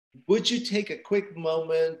would you take a quick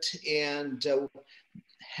moment and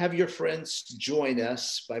have your friends join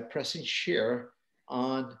us by pressing share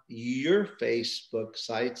on your Facebook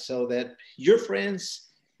site so that your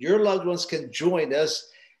friends, your loved ones can join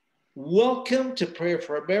us. Welcome to Prayer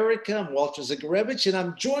for America. I'm Walter Zygarewicz, and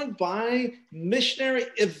I'm joined by missionary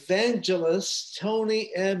evangelists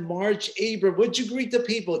Tony and Marge Abram. Would you greet the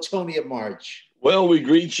people, Tony and Marge? Well, we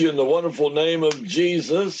greet you in the wonderful name of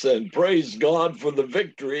Jesus and praise God for the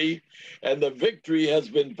victory. And the victory has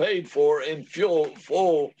been paid for in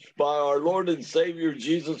full by our Lord and Savior,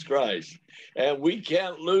 Jesus Christ. And we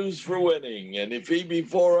can't lose for winning. And if he be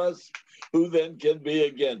for us, who then can be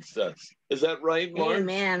against us? Is that right, Marge?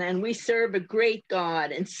 Amen. And we serve a great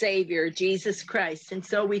God and Savior, Jesus Christ. And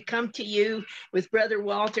so we come to you with Brother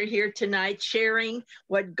Walter here tonight, sharing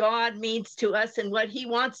what God means to us and what he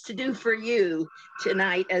wants to do for you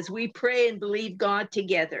tonight as we pray and believe God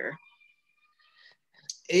together.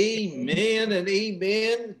 Amen and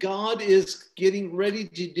amen. God is getting ready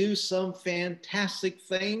to do some fantastic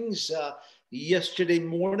things. Yesterday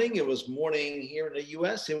morning, it was morning here in the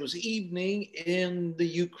U.S. It was evening in the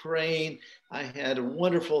Ukraine. I had a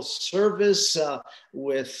wonderful service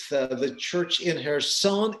with the church in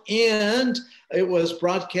Kherson, and it was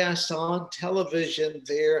broadcast on television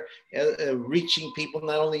there, reaching people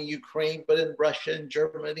not only in Ukraine, but in Russia and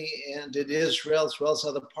Germany and in Israel, as well as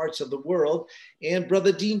other parts of the world. And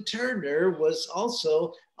Brother Dean Turner was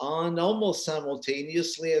also on almost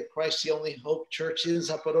simultaneously at Christ the Only Hope Church in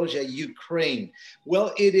Zaporozhye, Ukraine.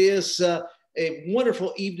 Well, it is a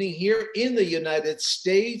wonderful evening here in the United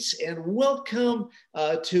States, and welcome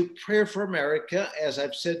to Prayer for America. As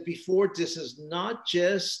I've said before, this is not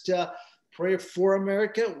just Prayer for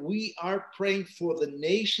America. We are praying for the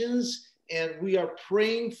nations, and we are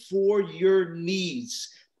praying for your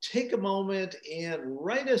needs. Take a moment and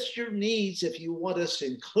write us your needs if you want us to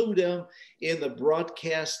include them in the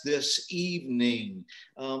broadcast this evening.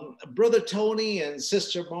 Brother Tony and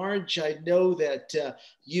Sister Marge, I know that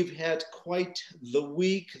you've had quite the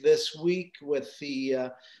week this week with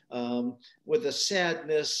the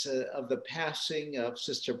sadness of the passing of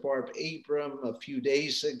Sister Barb Abram a few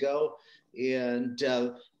days ago. And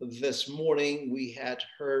this morning we had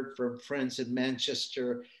heard from friends in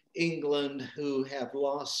Manchester, England, who have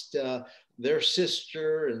lost their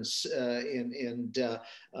sister and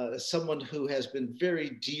someone who has been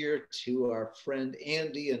very dear to our friend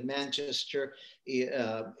Andy in Manchester,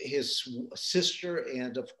 his sister,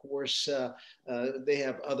 and of course they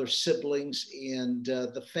have other siblings, and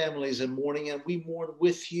the family is in mourning, and we mourn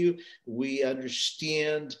with you. We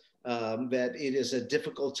understand that it is a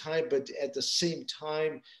difficult time, but at the same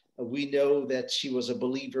time, we know that she was a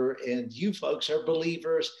believer, and you folks are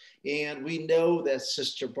believers. And we know that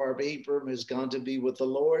Sister Barb Abram has gone to be with the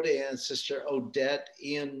Lord, and Sister Odette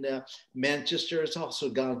in Manchester has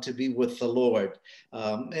also gone to be with the Lord.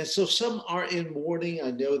 And so some are in mourning.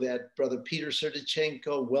 I know that Brother Peter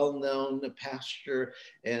Serdichenko, well-known pastor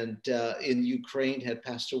and in Ukraine, had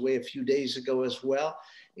passed away a few days ago as well.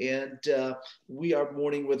 And we are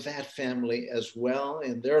mourning with that family as well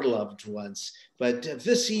and their loved ones. But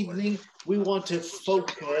this evening, we want to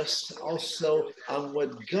focus also on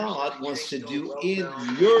what God wants to do in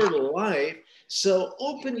your life. So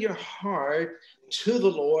open your heart to the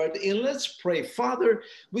Lord and let's pray. Father,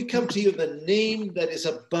 we come to you in the name that is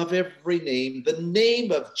above every name, the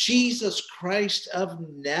name of Jesus Christ of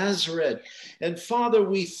Nazareth. And Father,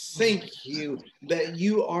 we thank you that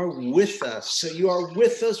you are with us. So you are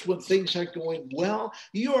with us when things are going well.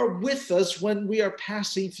 You are with us when we are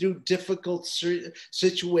passing through difficult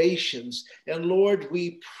situations. And Lord,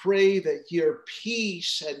 we pray that your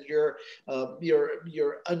peace and your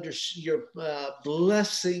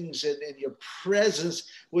blessings and your presence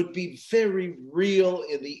would be very real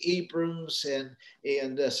in the Abrams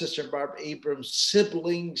and Sister Barb Abram's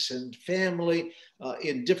siblings and family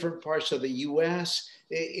in different parts of the U.S.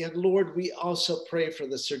 And Lord, we also pray for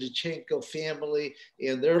the Serdichenko family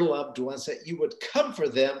and their loved ones, that you would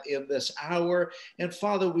comfort them in this hour. And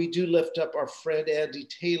Father, we do lift up our friend Andy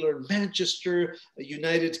Taylor in Manchester,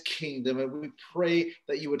 United Kingdom, and we pray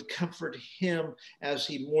that you would comfort him as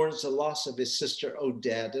he mourns the loss of his sister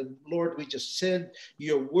Odette. And Lord, we just send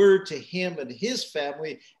your word to him and his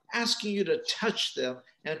family, asking you to touch them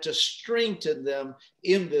and to strengthen them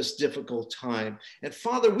in this difficult time. And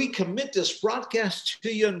Father, we commit this broadcast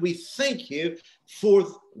to you, and we thank you for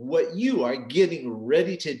what you are getting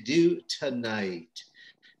ready to do tonight.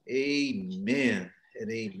 Amen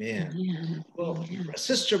and amen. Amen. Well, Amen.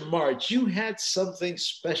 Sister Marge, you had something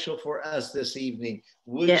special for us this evening.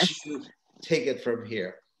 Would Yes. you take it from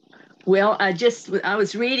here? Well, I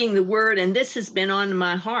was reading the word, and this has been on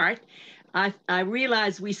my heart. I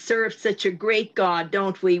realize we serve such a great God,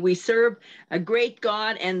 don't we? We serve a great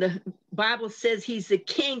God, and the Bible says he's the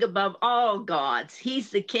king above all gods. He's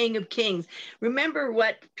the king of kings. Remember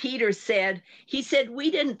what Peter said? He said, we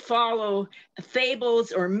didn't follow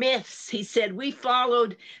fables or myths. He said, we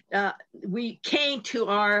came to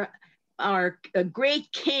our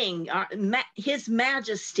great king, his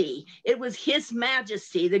majesty. It was his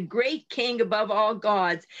majesty, the great king above all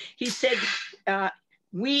gods. He said,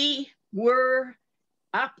 we were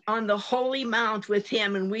up on the holy mount with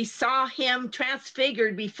him, and we saw him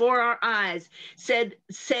transfigured before our eyes. Said,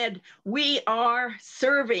 we are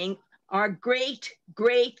serving our great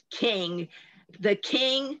king,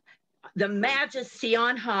 the majesty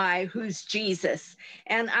on high, who's Jesus.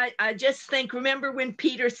 And I just think, remember when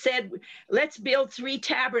Peter said, let's build 3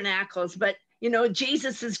 tabernacles, but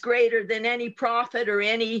Jesus is greater than any prophet or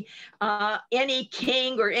any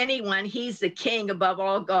king or anyone. He's the king above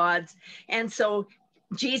all gods. And so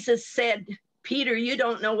Jesus said, Peter, you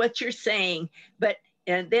don't know what you're saying,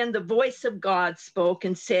 and then the voice of God spoke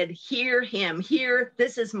and said, hear him,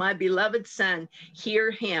 this is my beloved son,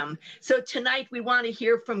 hear him. So tonight we want to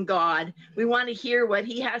hear from God. We want to hear what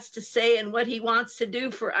he has to say and what he wants to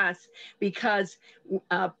do for us, because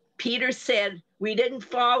Peter said, we didn't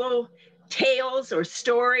follow tales or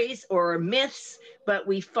stories or myths, but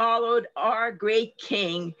we followed our great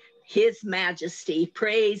king, his majesty.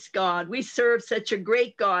 Praise God. We serve such a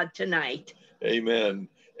great God tonight. Amen.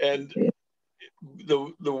 And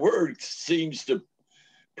the word seems to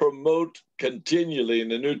promote continually in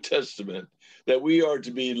the New Testament that we are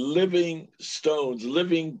to be living stones,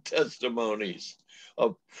 living testimonies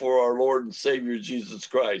for our Lord and Savior Jesus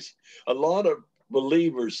Christ. A lot of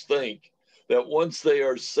believers think that once they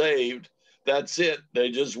are saved, that's it. They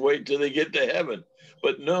just wait till they get to heaven.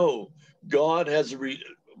 But no, God has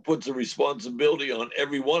puts a responsibility on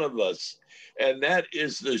every one of us, and that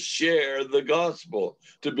is to share the gospel,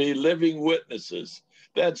 to be living witnesses.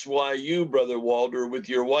 That's why you, Brother Walter, with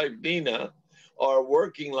your wife Nina, are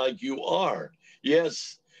working like you are.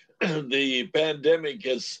 Yes, the pandemic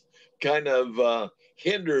has kind of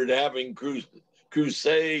hindered having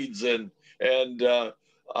crusades and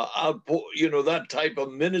that type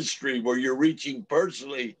of ministry where you're reaching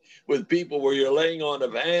personally with people, where you're laying on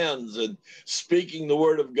of hands and speaking the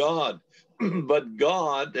word of God. But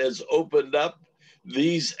God has opened up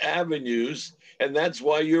these avenues, and that's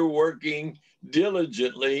why you're working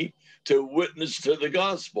diligently to witness to the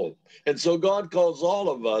gospel. And so God calls all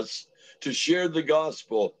of us to share the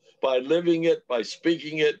gospel by living it, by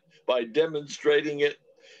speaking it, by demonstrating it.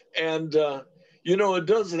 And, it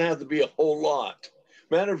doesn't have to be a whole lot.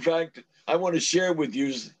 Matter of fact, I want to share with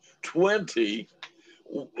you 20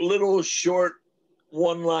 little short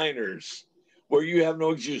one-liners where you have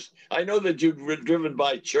no excuse. I know that you've driven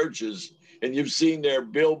by churches and you've seen their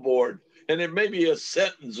billboard, and it may be a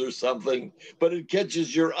sentence or something, but it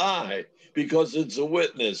catches your eye because it's a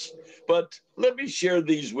witness. But let me share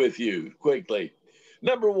these with you quickly.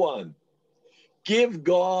 Number 1, give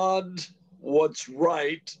God what's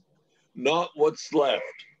right, not what's left.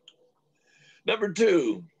 Number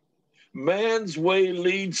 2, man's way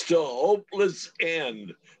leads to a hopeless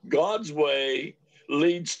end. God's way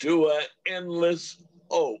leads to an endless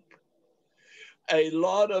hope. A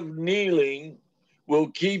lot of kneeling will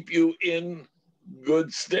keep you in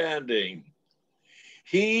good standing.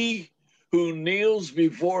 He who kneels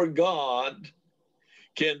before God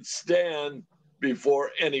can stand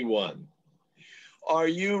before anyone. Are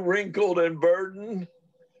you wrinkled and burdened?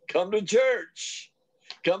 Come to church.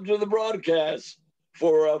 Come to the broadcast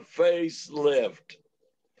for a facelift.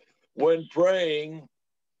 When praying,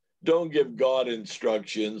 don't give God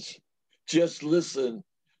instructions. Just listen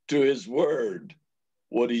to his word,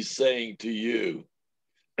 what he's saying to you.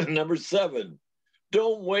 Number 7,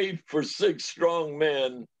 don't wait for 6 strong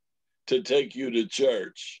men to take you to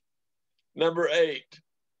church. Number 8,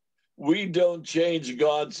 we don't change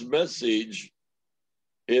God's message.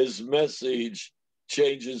 His message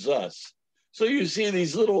changes us. So you see,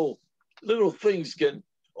 these little things can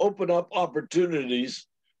open up opportunities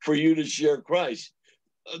for you to share Christ.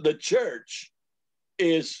 The church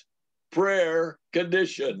is prayer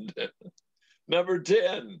conditioned. Number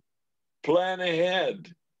 10, plan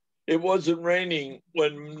ahead. It wasn't raining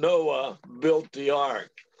when Noah built the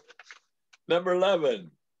ark. Number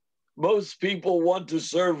 11, most people want to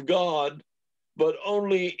serve God, but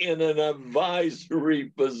only in an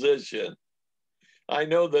advisory position. I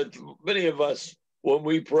know that many of us, when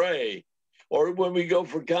we pray or when we go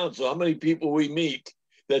for counsel, how many people we meet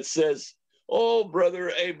that says, oh,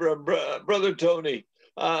 Brother Abram, Brother Tony,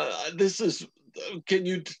 Can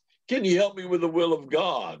you help me with the will of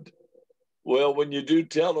God? Well, when you do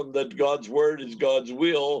tell them that God's word is God's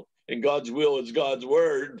will and God's will is God's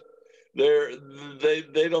word,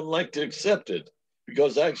 they don't like to accept it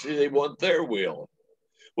because actually they want their will.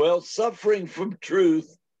 Well, suffering from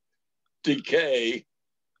truth, decay,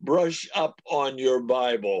 brush up on your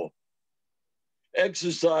Bible.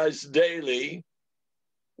 Exercise daily,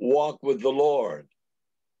 walk with the Lord.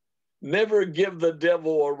 Never give the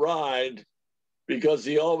devil a ride because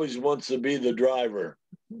he always wants to be the driver.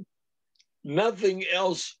 Nothing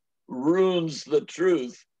else ruins the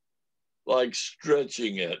truth like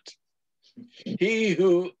stretching it. He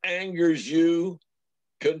who angers you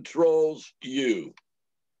controls you.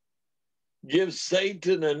 Give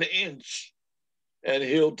Satan an inch and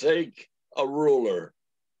he'll take a ruler.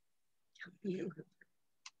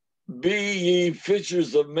 Be ye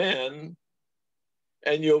fishers of men,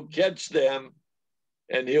 and you'll catch them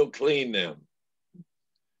and he'll clean them.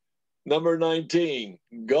 Number 19,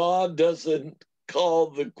 God doesn't call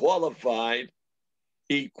the qualified,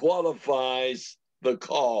 he qualifies the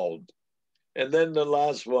called. And then the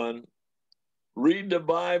last one, read the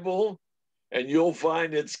Bible and you'll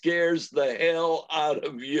find it scares the hell out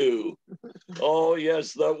of you. Oh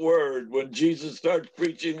yes, that word. When Jesus starts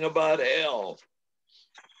preaching about hell,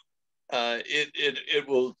 it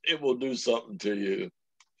will do something to you.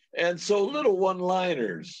 And so little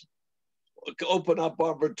one-liners open up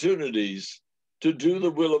opportunities to do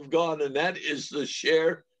the will of God, and that is to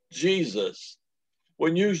share Jesus.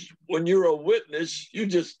 When you're a witness, you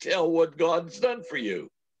just tell what God's done for you.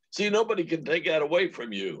 See, nobody can take that away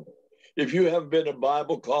from you. If you have been a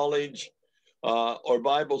Bible college or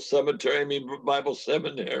Bible seminary,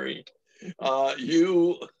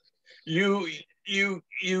 you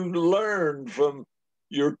learn from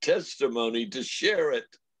your testimony to share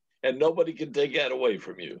it, and nobody can take that away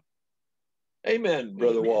from you. Amen,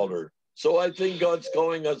 Brother Amen. Walter. So I think God's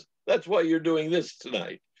calling us. That's why you're doing this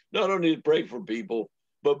tonight. Not only to pray for people,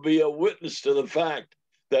 but be a witness to the fact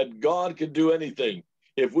that God can do anything.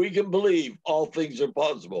 If we can believe, all things are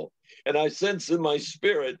possible. And I sense in my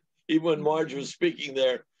spirit, even when Marge was speaking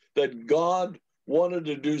there, that God wanted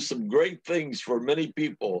to do some great things for many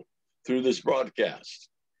people through this broadcast.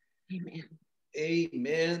 Amen.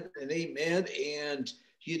 Amen and amen. And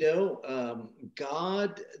you know,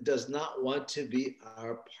 God does not want to be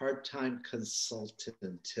our part-time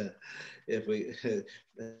consultant. If we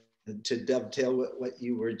to dovetail what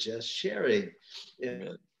you were just sharing,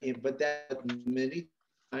 but that many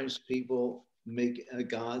times people make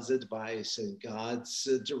God's advice and God's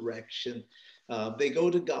direction. They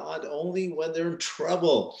go to God only when they're in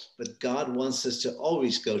trouble, but God wants us to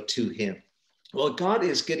always go to Him. Well, God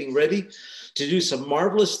is getting ready to do some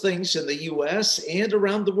marvelous things in the U.S. and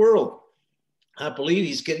around the world. I believe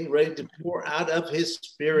He's getting ready to pour out of His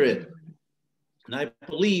Spirit. And I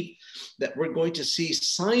believe that we're going to see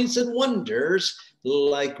signs and wonders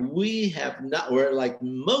like we have not, or like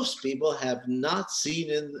most people have not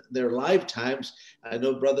seen in their lifetimes. I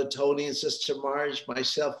know Brother Tony and Sister Marge,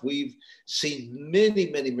 myself, we've seen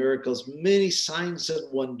many, many miracles, many signs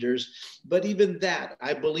and wonders. But even that,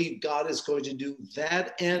 I believe God is going to do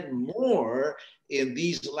that and more in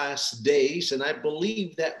these last days. And I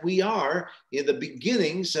believe that we are in the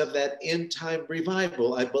beginnings of that end time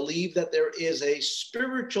revival. I believe that there is a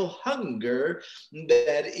spiritual hunger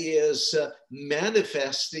that is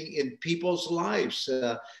manifesting in people's lives.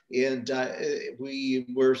 We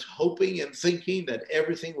were hoping and thinking that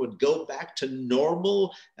everything would go back to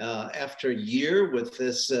normal after a year with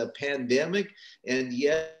this pandemic. And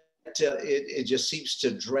yet it just seems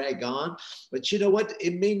to drag on. But you know what?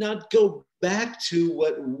 It may not go back to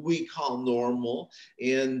what we call normal.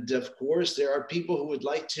 And of course, there are people who would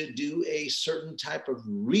like to do a certain type of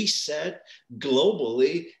reset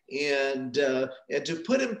globally and to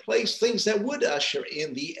put in place things that would usher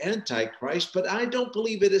in the Antichrist. But I don't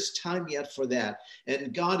believe it is time yet for that.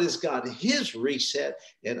 And God has got His reset,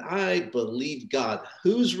 and I believe God.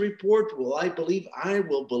 Whose report will I believe? I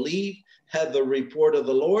will believe had the report of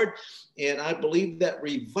the Lord. And I believe that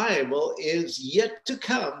revival is yet to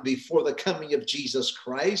come before the coming of Jesus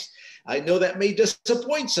Christ. I know that may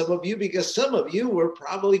disappoint some of you because some of you were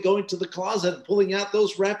probably going to the closet and pulling out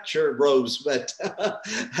those rapture robes. But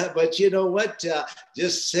you know what?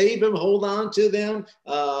 Just save them, hold on to them.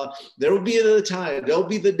 There will be another time. There'll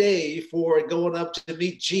be the day for going up to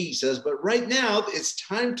meet Jesus. But right now, it's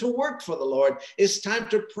time to work for the Lord. It's time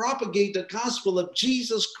to propagate the gospel of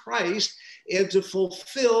Jesus Christ and to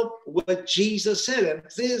fulfill what Jesus said. And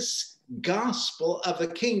this gospel of the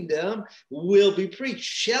kingdom will be preached,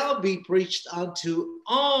 shall be preached unto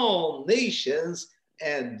all nations,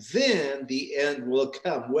 and then the end will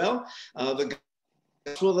come. Well, the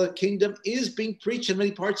gospel of the kingdom is being preached in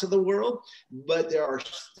many parts of the world, but there are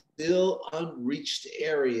still unreached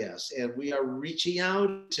areas, and we are reaching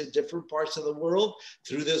out to different parts of the world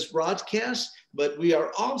through this broadcast, but we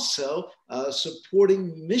are also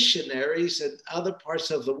supporting missionaries in other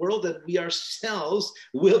parts of the world, and we ourselves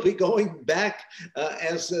will be going back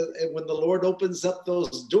when the Lord opens up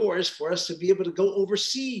those doors for us to be able to go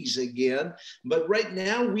overseas again. But right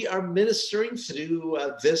now we are ministering through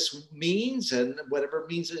this means and whatever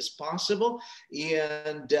means is possible,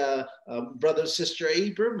 and brother and sister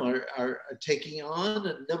Abram are taking on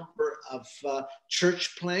a number of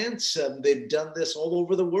church plants. They've done this all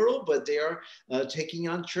over the world, but they are taking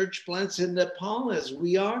on church plants in Nepal as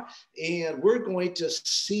we are, and we're going to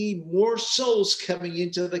see more souls coming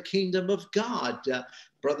into the kingdom of God.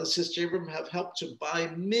 Brother and Sister Abram have helped to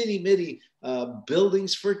buy many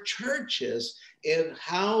buildings for churches, and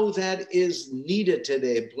how that is needed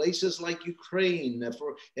today. Places like Ukraine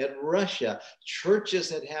and Russia, churches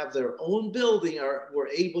that have their own building were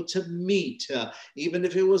able to meet, even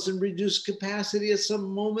if it was in reduced capacity at some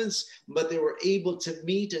moments, but they were able to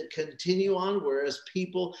meet and continue on, whereas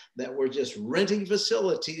people that were just renting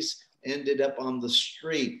facilities ended up on the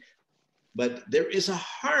street. But there is a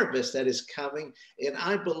harvest that is coming, and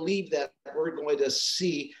I believe that we're going to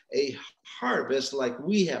see a harvest like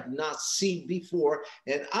we have not seen before,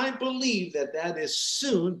 and I believe that that is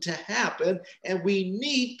soon to happen, and we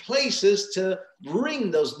need places to bring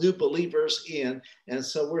those new believers in. And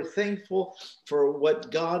so we're thankful for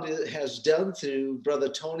what God has done through Brother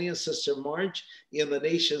Tony and Sister Marge in the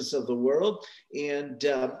nations of the world. And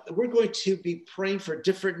we're going to be praying for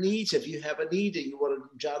different needs. If you have a need and you want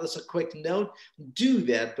to jot us a quick note, do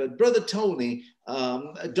that. But Brother Tony,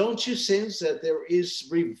 don't you sense that there is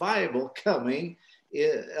revival coming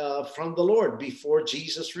from the Lord before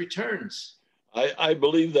Jesus returns? I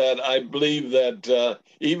believe that. I believe that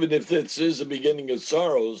even if this is the beginning of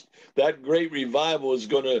sorrows, that great revival is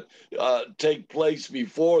going to take place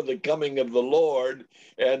before the coming of the Lord.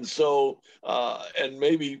 And so, and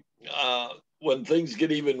maybe when things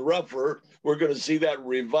get even rougher, we're going to see that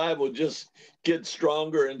revival just get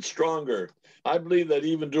stronger and stronger. I believe that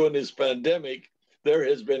even during this pandemic, there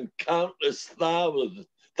has been countless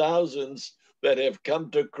thousands that have come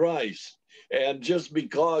to Christ. And just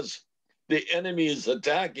because the enemy is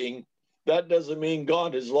attacking, that doesn't mean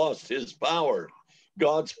God has lost his power.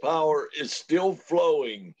 God's power is still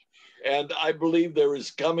flowing. And I believe there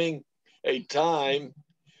is coming a time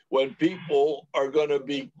when people are going to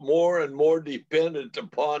be more and more dependent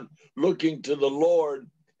upon looking to the Lord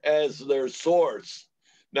as their source.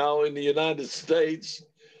 Now, in the United States,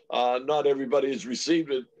 not everybody has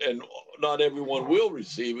received it, and not everyone will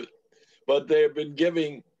receive it, but they have been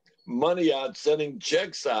giving money out, sending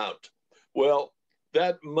checks out. Well,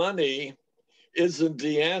 that money isn't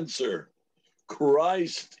the answer.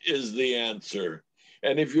 Christ is the answer.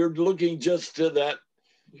 And if you're looking just to that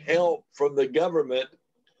help from the government,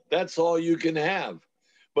 that's all you can have.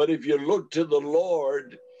 But if you look to the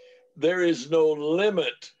Lord, there is no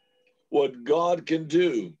limit what God can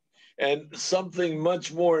do. And something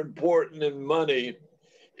much more important than money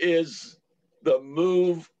is the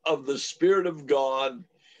move of the Spirit of God,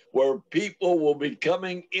 where people will be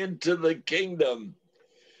coming into the kingdom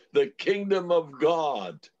of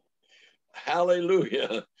God.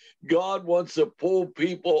 Hallelujah. God wants to pull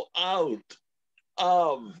people out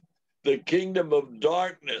of the kingdom of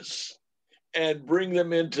darkness and bring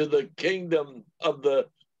them into the kingdom of the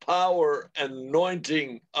power and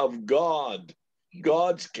anointing of God,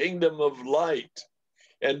 God's kingdom of light.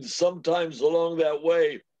 And sometimes along that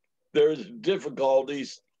way, there's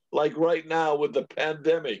difficulties, like right now with the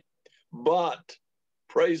pandemic. But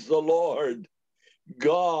praise the Lord,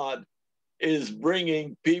 God is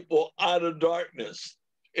bringing people out of darkness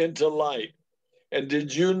into light. And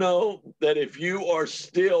did you know that if you are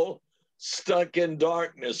still stuck in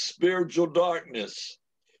darkness, spiritual darkness,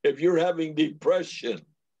 if you're having depression,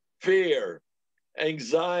 fear,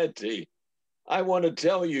 anxiety, I want to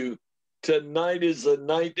tell you, tonight is the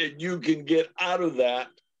night that you can get out of that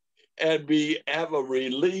and have a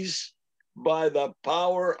release by the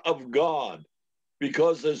power of God.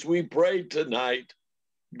 Because as we pray tonight,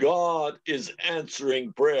 God is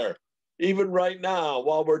answering prayer. Even right now,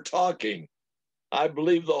 while we're talking, I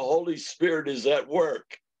believe the Holy Spirit is at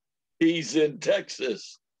work. He's in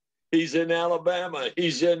Texas. He's in Alabama.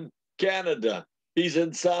 He's in Canada. He's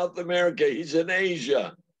in South America. He's in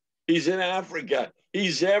Asia. He's in Africa.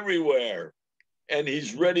 He's everywhere. And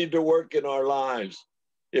he's ready to work in our lives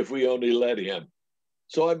if we only let him.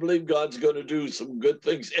 So I believe God's going to do some good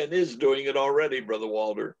things and is doing it already, Brother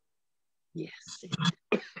Walter. Yes.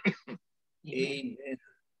 Amen.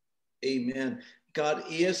 Amen. God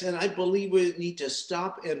is, and I believe we need to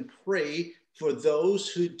stop and pray for those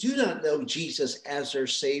who do not know Jesus as their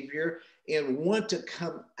Savior and want to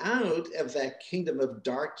come out of that kingdom of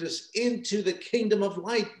darkness into the kingdom of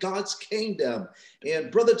light, God's kingdom.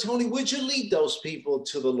 And Brother Tony, would you lead those people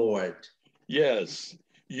to the Lord? Yes.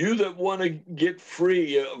 You that want to get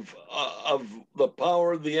free of the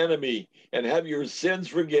power of the enemy and have your sins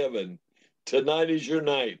forgiven, tonight is your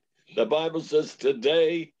night. The Bible says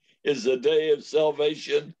today is the day of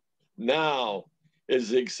salvation. Now is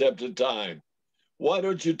the accepted time. Why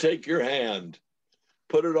don't you take your hand,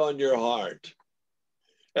 put it on your heart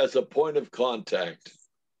as a point of contact?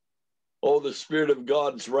 Oh, the Spirit of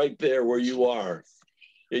God's right there where you are,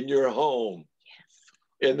 in your home,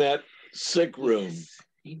 in that sick room,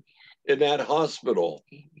 in that hospital,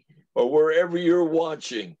 or wherever you're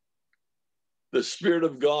watching. The Spirit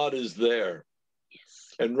of God is there.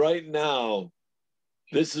 And right now,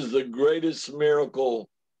 this is the greatest miracle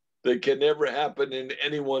that can ever happen in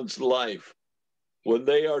anyone's life. When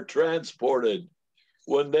they are transported,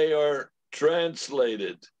 when they are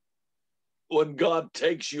translated, when God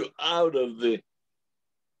takes you out of the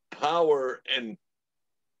power and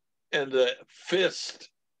the fist,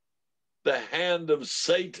 the hand of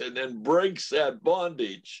Satan, and breaks that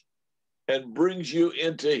bondage and brings you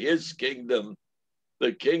into his kingdom,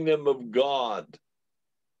 the kingdom of God.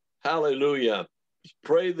 Hallelujah.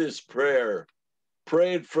 Pray this prayer.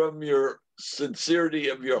 Pray it from your sincerity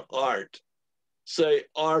of your heart. Say,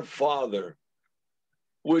 Our Father,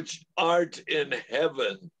 which art in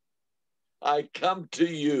heaven, I come to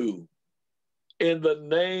you in the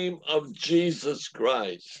name of Jesus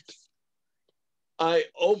Christ. I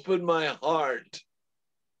open my heart.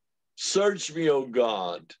 Search me, O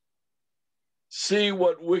God. See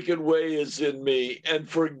what wicked way is in me and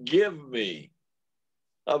forgive me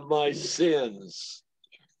of my sins.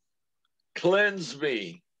 Cleanse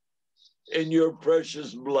me in your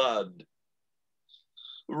precious blood.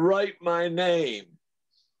 Write my name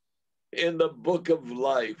in the book of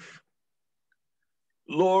life.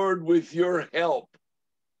 Lord, with your help,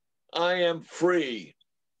 I am free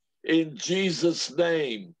in Jesus'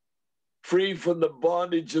 name, free from the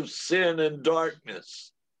bondage of sin and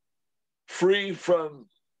darkness, free from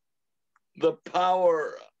the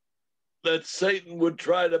power that Satan would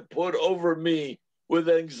try to put over me with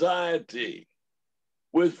anxiety,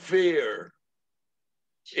 with fear.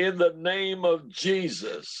 In the name of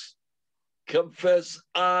Jesus, confess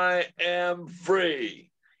I am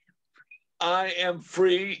free. I am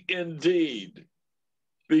free indeed,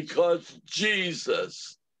 because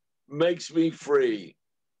Jesus makes me free.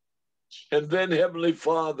 And then, Heavenly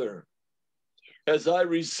Father, as I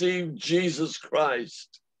receive Jesus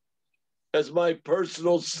Christ as my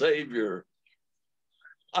personal Savior,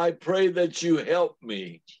 I pray that you help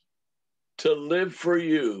me to live for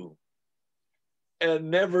you and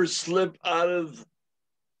never slip out of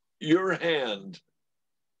your hand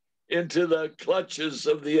into the clutches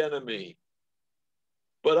of the enemy.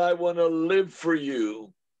 But I want to live for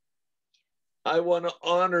you. I want to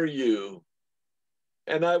honor you.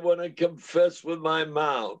 And I want to confess with my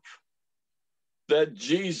mouth that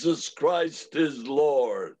Jesus Christ is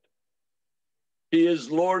Lord. He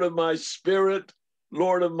is Lord of my spirit,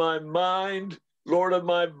 Lord of my mind, Lord of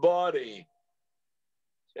my body.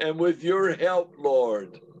 And with your help,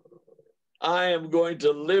 Lord, I am going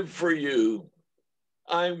to live for you.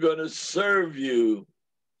 I'm going to serve you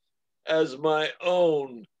as my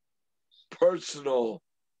own personal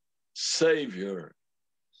Savior.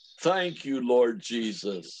 Thank you, Lord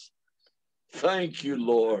Jesus. Thank you,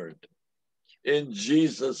 Lord. In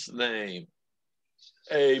Jesus' name,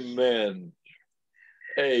 amen.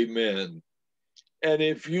 Amen. And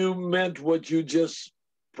if you meant what you just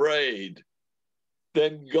prayed,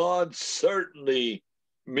 then God certainly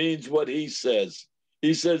means what he says.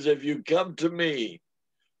 He says, if you come to me,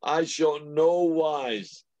 I shall no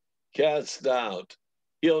wise cast out.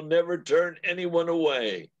 He'll never turn anyone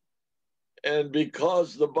away. And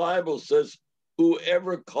because the Bible says,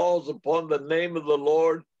 whoever calls upon the name of the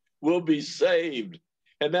Lord will be saved.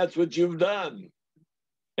 And that's what you've done.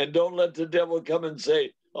 And don't let the devil come and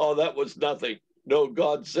say, oh, that was nothing. No,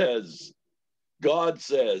 God says,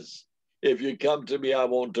 if you come to me, I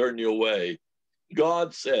won't turn you away.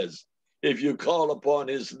 God says, if you call upon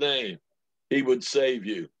his name, he would save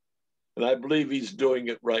you. And I believe he's doing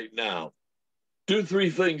it right now. Do 3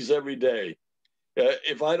 things every day.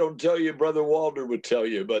 If I don't tell you, Brother Walter would tell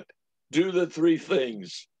you, but do the 3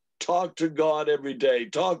 things. Talk to God every day.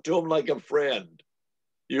 Talk to him like a friend.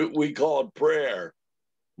 we call it prayer.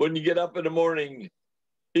 When you get up in the morning,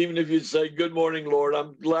 even if you say, good morning, Lord,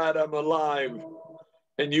 I'm glad I'm alive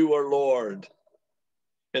and you are Lord.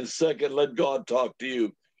 And second, let God talk to you.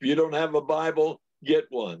 If you don't have a Bible, get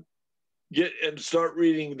one. Get and start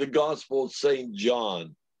reading the Gospel of St.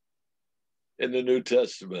 John in the New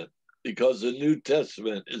Testament, because the New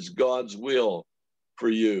Testament is God's will for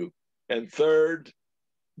you. And third,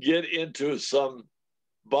 get into some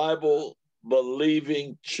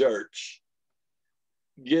Bible-believing church.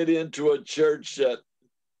 Get into a church that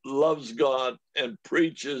loves God and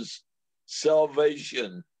preaches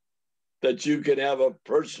salvation, that you can have a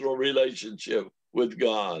personal relationship with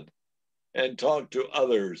God and talk to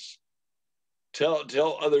others.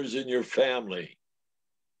 Tell others in your family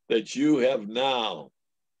that you have now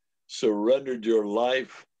surrendered your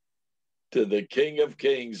life to the King of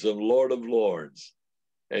Kings and Lord of Lords,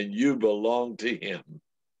 and you belong to him.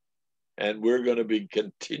 And we're going to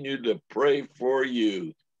continue to pray for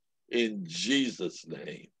you in Jesus'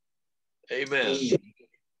 name. Amen.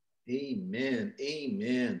 Amen.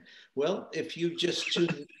 Amen. Well, if you just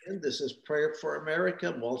tuned in, this is Prayer for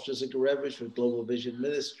America. I'm Walter Zygarewicz with Global Vision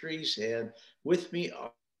Ministries, and with me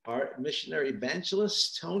are missionary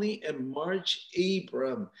evangelists Tony and Marge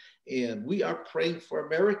Abram. And we are praying for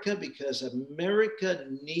America because America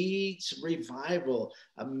needs revival.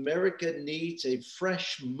 America needs a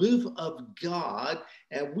fresh move of God,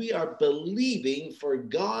 and we are believing for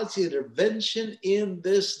God's intervention in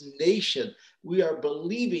this nation. We are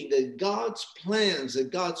believing that God's plans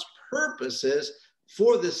and God's purposes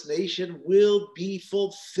for this nation will be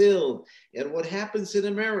fulfilled. And what happens in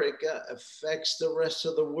America affects the rest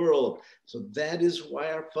of the world. So that is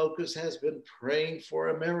why our focus has been praying for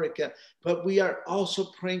America. But we are also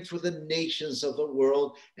praying for the nations of the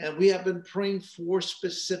world. And we have been praying for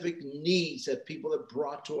specific needs that people have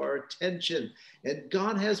brought to our attention. And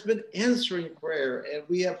God has been answering prayer. And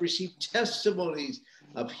we have received testimonies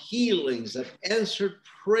of healings, of answered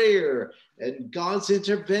prayer, and God's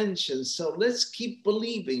intervention. So let's keep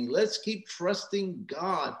believing. Let's keep trusting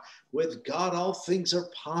God. With God, all things are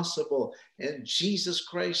possible. And Jesus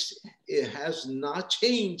Christ, it has not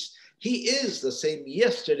changed. He is the same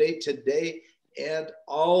yesterday, today, and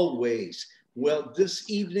always. Well, this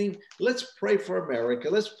evening, let's pray for America.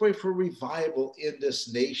 Let's pray for revival in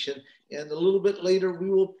this nation. And a little bit later, we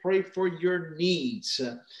will pray for your needs.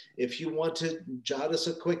 If you want to jot us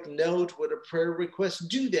a quick note with a prayer request,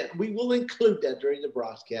 do that. We will include that during the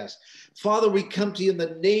broadcast. Father, we come to you in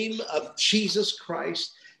the name of Jesus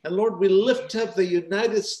Christ. And Lord, we lift up the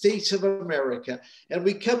United States of America, and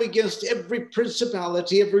we come against every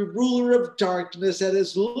principality, every ruler of darkness that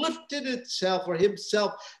has lifted itself or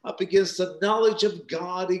himself up against the knowledge of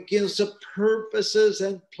God, against the purposes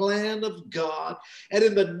and plan of God. And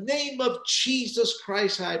in the name of Jesus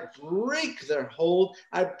Christ, I break their hold.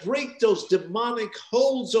 I break those demonic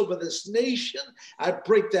holds over this nation. I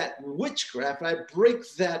break that witchcraft. I break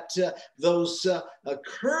those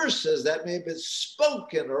curses that may have been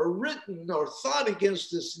spoken or written or thought against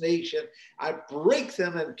this nation. I break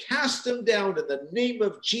them and cast them down in the name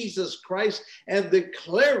of Jesus Christ and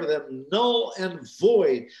declare them null and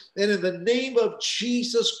void. And in the name of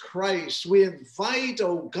Jesus Christ, we invite,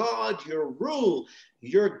 oh God, your rule,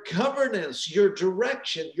 your governance, your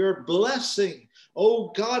direction, your blessing.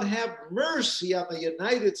 Oh God, have mercy on the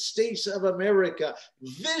United States of America.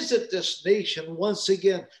 Visit this nation once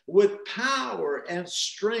again with power and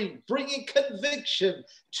strength, bringing conviction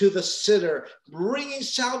to the sinner, bringing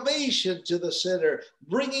salvation to the sinner,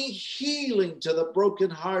 bringing healing to the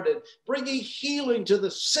brokenhearted, bringing healing to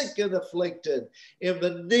the sick and afflicted in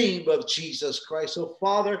the name of Jesus Christ. So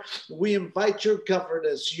Father, we invite your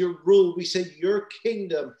governance, your rule. We say your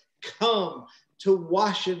kingdom come to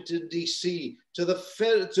Washington, D.C., to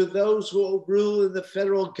those who will rule in the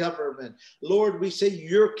federal government. Lord, we say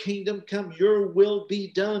your kingdom come, your will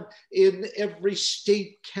be done in every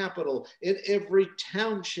state capital, in every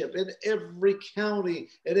township, in every county,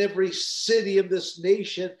 in every city of this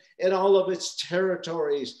nation, and all of its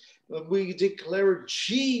territories. We declare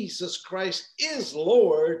Jesus Christ is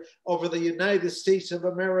Lord over the United States of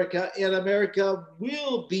America, and America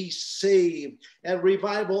will be saved, and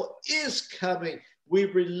revival is coming. We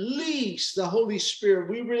release the Holy Spirit.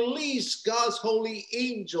 We release God's holy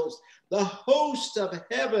angels, the host of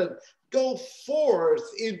heaven. Go forth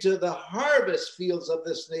into the harvest fields of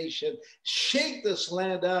this nation. Shake this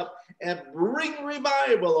land up and bring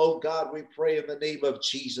revival, oh God, we pray in the name of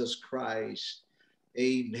Jesus Christ.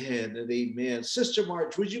 Amen and amen. Sister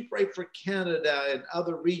Marge, would you pray for Canada and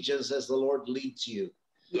other regions as the Lord leads you?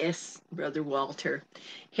 Yes, Brother Walter.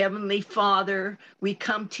 Heavenly Father, we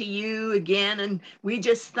come to you again and we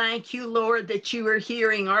just thank you, Lord, that you are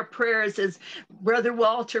hearing our prayers as Brother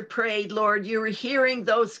Walter prayed, Lord. You are hearing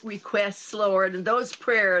those requests, Lord, and those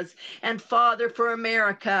prayers. And Father, for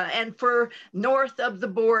America and for north of the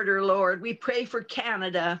border, Lord, we pray for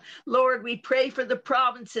Canada. Lord, we pray for the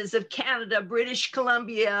provinces of Canada, British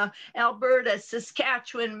Columbia, Alberta,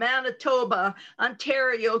 Saskatchewan, Manitoba,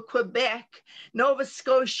 Ontario, Quebec, Nova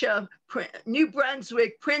Scotia, New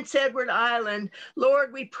Brunswick, Prince Edward Island.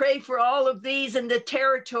 Lord, we pray for all of these in the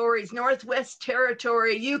territories, Northwest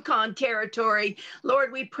Territory, Yukon Territory.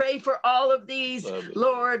 Lord, we pray for all of these.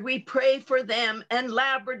 Lord, we pray for them and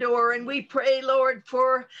Labrador, and we pray, Lord,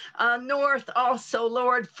 for North also,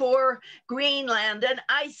 Lord, for Greenland and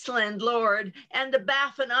Iceland, Lord, and the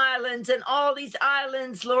Baffin Islands and all these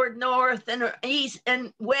islands, Lord, north and east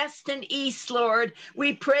and west and east, Lord.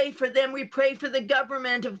 We pray for them. We pray for the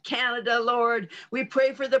government of Canada, Lord. We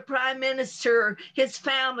pray for the Prime Minister, his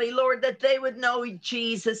family, Lord, that they would know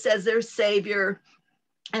Jesus as their Savior.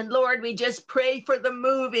 And Lord, we just pray for the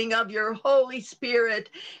moving of your Holy Spirit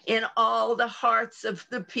in all the hearts of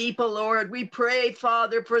the people, Lord. We pray,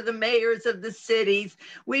 Father, for the mayors of the cities.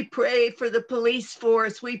 We pray for the police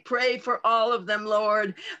force. We pray for all of them,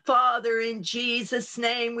 Lord. Father, in Jesus'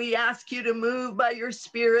 name, we ask you to move by your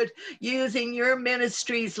Spirit using your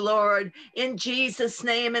ministries, Lord, in Jesus'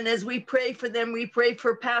 name. And as we pray for them, we pray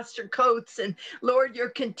for Pastor Coates and Lord, your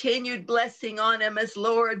continued blessing on him as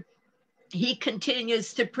Lord, he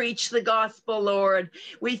continues to preach the gospel, Lord.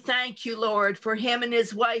 We thank you, Lord, for him and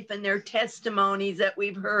his wife and their testimonies that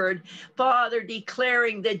we've heard. Father,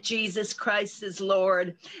 declaring that Jesus Christ is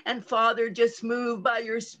Lord. And Father, just move by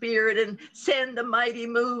your Spirit and send the mighty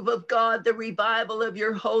move of God, the revival of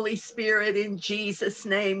your Holy Spirit. In Jesus'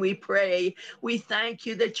 name we pray. We thank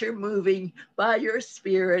you that you're moving by your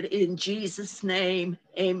Spirit. In Jesus' name,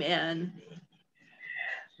 amen.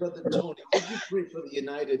 Brother Tony, would you pray for the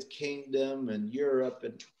United Kingdom and Europe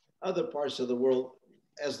and other parts of the world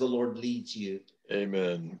as the Lord leads you?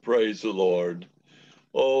 Amen. Praise the Lord.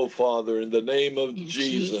 Oh, Father, in the name of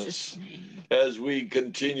Jesus, as we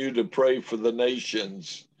continue to pray for the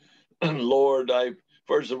nations, Lord,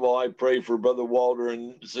 first of all, I pray for Brother Walter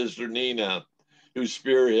and Sister Nina, who's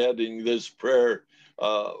spearheading this prayer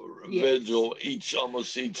vigil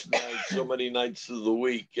almost each night, so many nights of the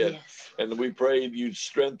week. And we pray you'd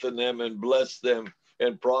strengthen them and bless them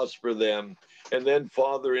and prosper them. And then,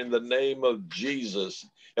 Father, in the name of Jesus,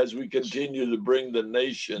 as we continue to bring the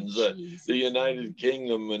nations, the United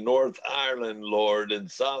Kingdom and North Ireland, Lord, and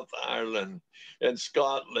South Ireland and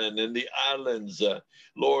Scotland and the islands,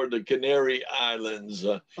 Lord, the Canary Islands,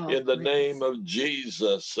 in the name of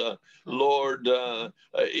Jesus, Lord,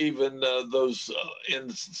 even those in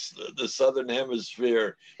the Southern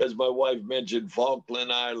Hemisphere, as my wife mentioned,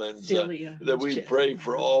 Falkland Islands, that we pray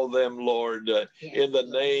for all them, Lord, in the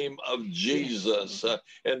name of Jesus.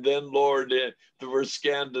 And then, Lord, for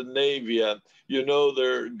Scandinavia, you know,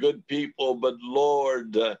 they're good people, but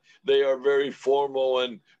Lord, they are very formal,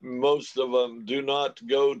 and most of them do not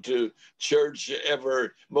go to church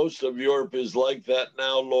ever. Most of Europe is like that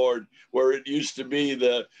now, Lord, where it used to be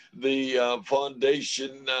the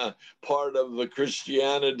foundation part of the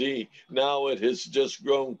Christianity. Now it has just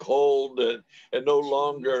grown cold, and no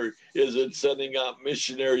longer is it sending out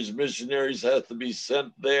missionaries. Missionaries have to be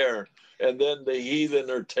sent there. And then the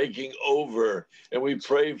heathen are taking over. And we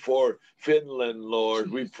pray for Finland,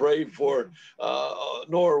 Lord. We pray for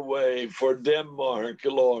Norway, for Denmark,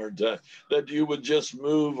 Lord, that you would just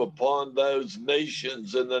move upon those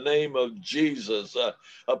nations in the name of Jesus,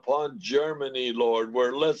 upon Germany, Lord,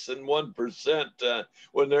 where less than 1%,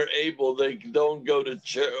 when they're able, they don't go to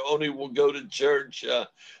church, only will go to church,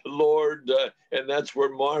 Lord, and that's where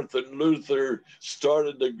Martin Luther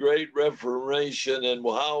started the Great Reformation, and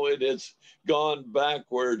how it has gone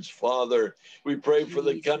backwards, Father. We pray for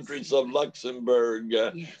the countries of Luxembourg.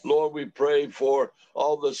 Lord, we pray for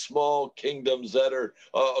all the small kingdoms that are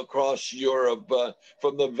across Europe,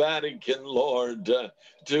 from the Vatican, Lord,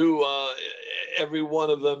 to every one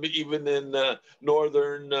of them, even in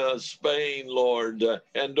northern Spain, Lord,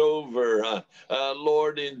 and over.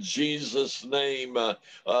 Lord, in Jesus' name,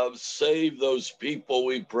 save those people,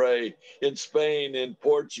 we pray, in Spain, in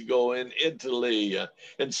Portugal, in Italy,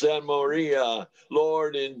 in San Maria.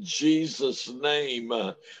 Lord, in Jesus' name,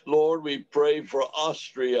 Lord, we pray for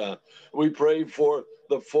Austria. We pray for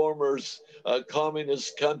the former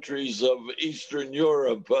communist countries of Eastern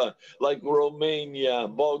Europe, like Romania,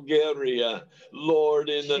 Bulgaria, Lord,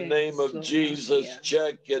 in the name of Jesus,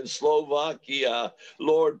 Czech and Slovakia,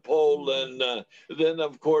 Lord, Poland, then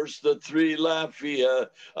of course the three Latvia,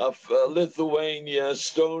 Lithuania,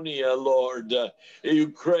 Estonia, Lord,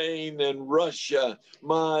 Ukraine and Russia,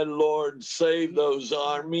 my Lord, save those,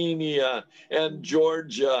 Armenia and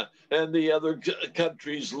Georgia and the other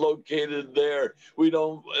countries located there. We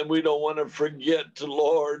don't want to forget,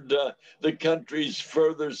 Lord, the countries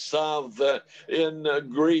further south in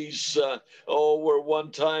Greece, where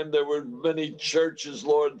one time there were many churches,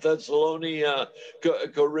 Lord, Thessalonica,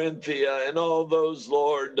 Corinthia, and all those,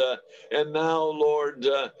 Lord, and now, Lord,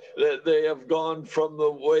 that they have gone from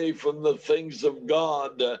the way from the things of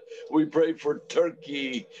God. We pray for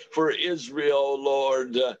Turkey, for Israel,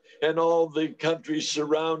 Lord, and all the countries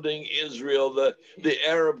surrounding Israel, the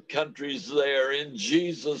Arab countries there, in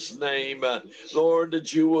Jesus' name, Lord,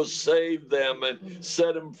 that you will save them and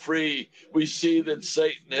set them free. We see that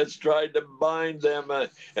Satan has tried to bind them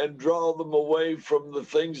and draw them away from the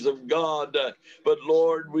things of God, but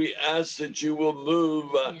Lord, we ask that you will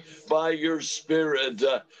move by your Spirit,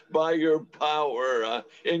 by your power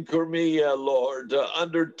in Crimea, Lord,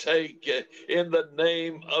 undertake in the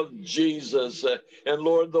name of Jesus. And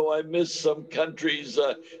Lord, though I miss some countries,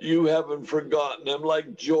 you haven't forgotten them,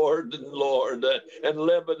 like Jordan, Lord, and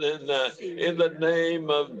Lebanon, in the name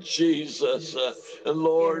of Jesus. And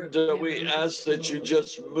Lord, we ask that you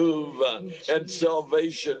just move and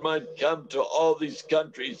salvation might come to all these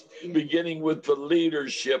countries, beginning with the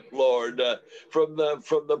leadership, Lord, from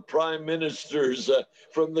the prime ministers,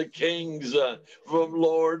 from the kings, from,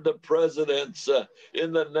 Lord, the presidents,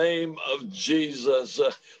 in the name of Jesus.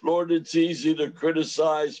 Lord, it's easy to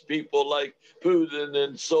criticize people like Putin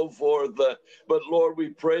and so forth, but Lord, we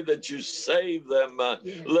pray that you save them.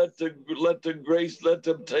 Let the grace, let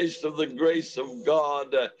them taste of the grace of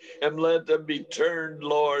God, and let them be turned,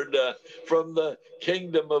 Lord, from the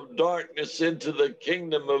kingdom of darkness into the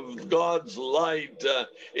kingdom of God's light,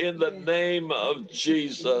 in the name of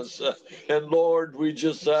Jesus. And Lord, we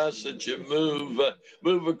just ask that you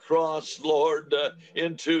move across, Lord,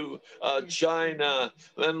 into China,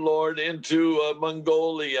 and Lord, into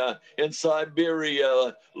Mongolia and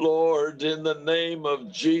Siberia, Lord, in the name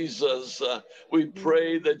of Jesus. We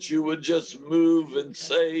pray that you would just move and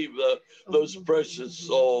save those precious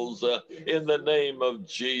souls, in the name of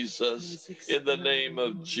Jesus. In the name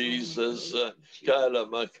of Jesus.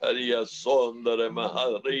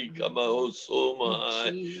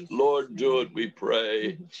 Lord, do it, we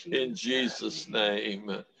pray, in Jesus'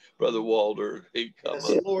 name. Brother Walter,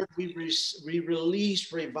 Yes, Lord, we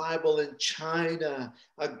release revival in China,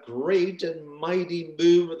 a great and mighty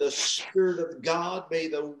move of the Spirit of God. May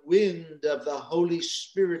the wind of the Holy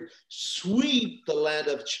Spirit sweep the land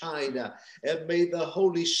of China, and may the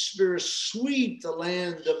Holy Spirit sweep the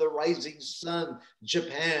land of the rising sun,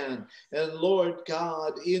 Japan, and Lord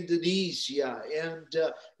God, Indonesia, and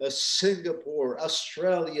Singapore,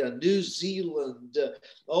 Australia, New Zealand,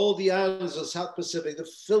 all the islands of South Pacific, the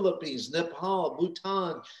Philippines, Nepal,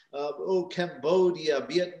 Bhutan, Cambodia,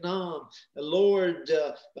 Vietnam, Lord,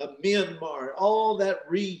 Myanmar, all that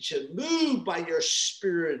region. Move by your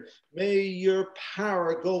Spirit. May your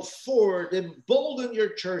power go forward, embolden your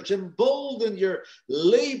church, embolden your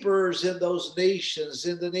laborers in those nations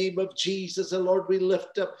in the name of Jesus. And Lord, we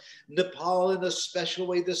lift up Nepal in a special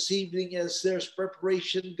way this evening as there's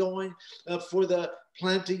preparation going for the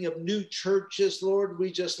planting of new churches. Lord,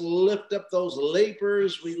 we just lift up those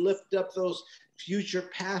laborers. We lift up those future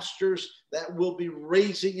pastors that will be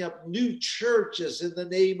raising up new churches in the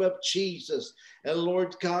name of Jesus. And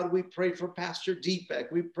Lord God, we pray for Pastor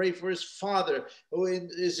Deepak. We pray for his father who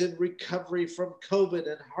is in recovery from COVID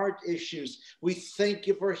and heart issues. We thank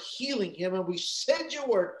you for healing him, and we send your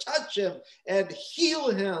word, touch him and heal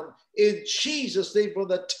him in Jesus' name, from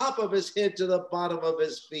the top of his head to the bottom of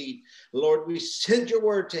his feet. Lord, we send your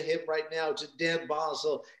word to him right now, to Dan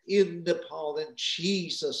Basel in Nepal, in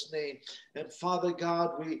Jesus' name. And Father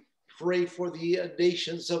God, we pray for the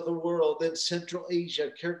nations of the world in Central Asia,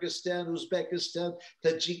 Kyrgyzstan, Uzbekistan,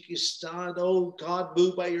 Tajikistan. Oh God,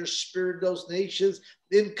 move by your Spirit in those nations.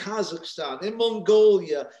 In Kazakhstan, in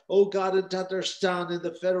Mongolia, oh God, in Tatarstan, in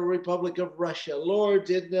the Federal Republic of Russia, Lord,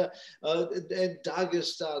 in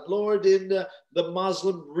Dagestan, Lord, in the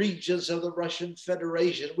Muslim regions of the Russian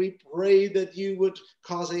Federation. We pray that you would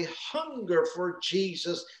cause a hunger for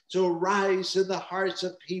Jesus to arise in the hearts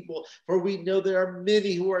of people, for we know there are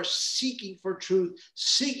many who are seeking for truth,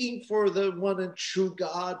 seeking for the one and true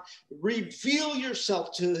God. Reveal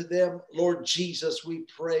yourself to them, Lord Jesus, we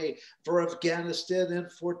pray for Afghanistan and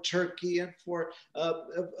and for Turkey and for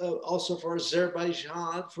also for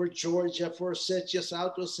Azerbaijan, for Georgia, for Ossetia,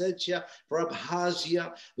 South Ossetia, for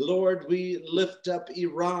Abkhazia. Lord, we lift up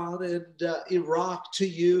Iran and Iraq to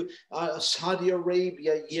you, Saudi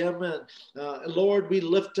Arabia, Yemen. Lord, we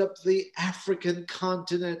lift up the African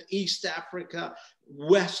continent, East Africa,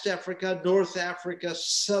 West Africa, North Africa,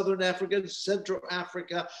 Southern Africa, and Central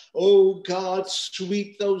Africa. Oh God,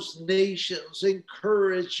 sweep those nations,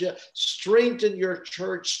 encourage, strengthen your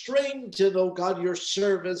church, strengthen, oh God, your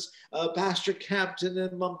servants, Pastor Captain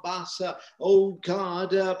in Mombasa, oh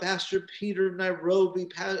God, Pastor Peter in Nairobi,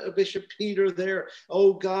 Bishop Peter there,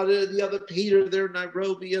 oh God, the other Peter there in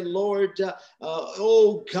Nairobi, and Lord,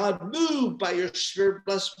 oh God, move by your Spirit,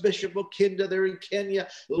 bless Bishop Okinda there in Kenya.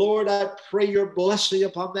 Lord, I pray your blessing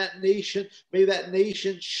upon that nation. May that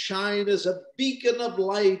nation shine as a beacon of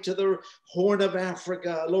light to the Horn of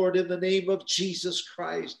Africa, Lord, in the name of Jesus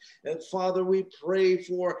Christ. And Father, we pray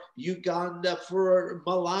for Uganda, for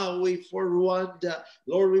Malawi, for Rwanda.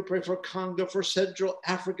 Lord, we pray for Congo, for Central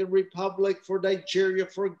African Republic, for Nigeria,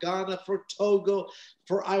 for Ghana, for Togo,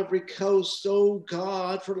 for Ivory Coast, oh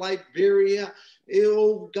God, for Liberia.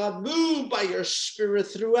 Oh God, move by your Spirit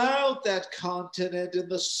throughout that continent, in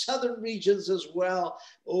the southern regions as well.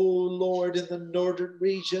 Oh Lord, in the northern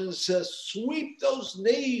regions, sweep those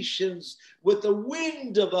nations with the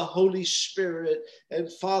wind of the Holy Spirit.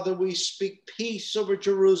 And Father, we speak peace over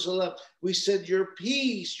Jerusalem. We send your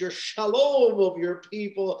peace, your shalom over your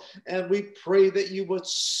people. And we pray that you would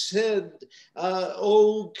send,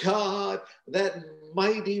 oh God, that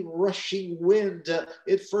mighty rushing wind.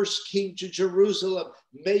 It first came to Jerusalem.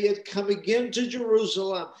 May it come again to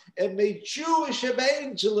Jerusalem. And may Jewish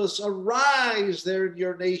evangelists arise there in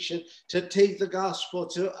your nation to take the gospel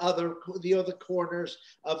to the other corners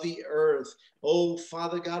of the earth. Oh,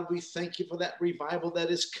 Father God, we thank you for that revival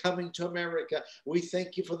that is coming to America. We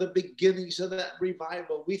thank you for the beginnings of that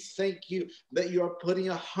revival. We thank you that you are putting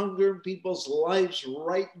a hunger in people's lives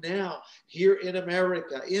right now here in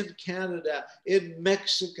America, in Canada, in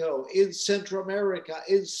Mexico, in Central America,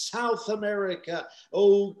 in South America.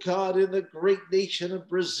 Oh, God, in the great nation of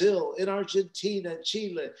Brazil, in Argentina,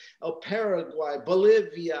 Chile, Paraguay,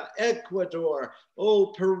 Bolivia, Ecuador,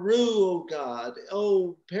 oh, Peru, oh God,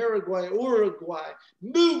 oh, Paraguay, Uruguay,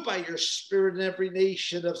 move by your Spirit in every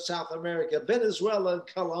nation of South America, Venezuela and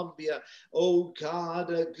Colombia, oh God,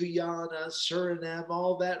 Guyana, Suriname,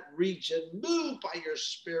 all that region, move by your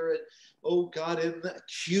Spirit. Oh God, in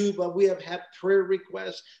Cuba, we have had prayer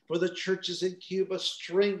requests for the churches in Cuba.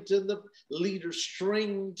 Strengthen the leaders,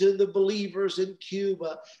 strengthen the believers in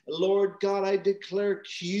Cuba. Lord God, I declare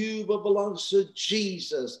Cuba belongs to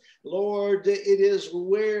Jesus. Lord, it is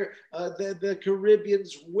where the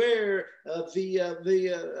Caribbeans, where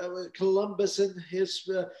Columbus and his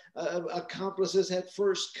accomplices had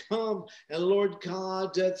first come. And Lord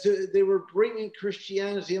God, they were bringing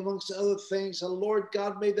Christianity amongst other things. And Lord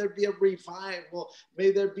God, may there be a revival.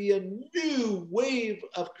 May there be a new wave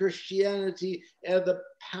of Christianity and the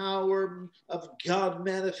power of God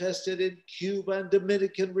manifested in Cuba and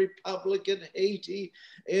Dominican Republic and Haiti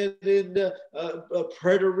and in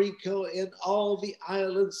Puerto Rico and all the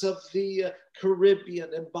islands of the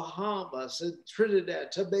Caribbean and Bahamas and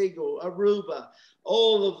Trinidad, Tobago, Aruba,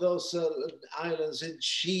 all of those islands in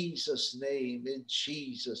Jesus' name, in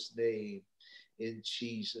Jesus' name. In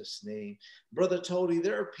Jesus' name. Brother Tony,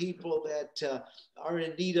 there are people that are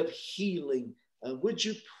in need of healing. Would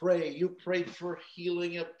you pray? You prayed for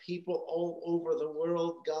healing of people all over the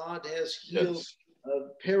world. God has healed Yes.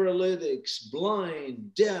 Paralytics,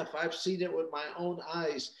 blind, deaf. I've seen it with my own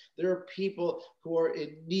eyes. There are people who are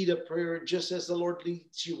in need of prayer. And just as the Lord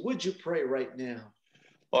leads you, would you pray right now?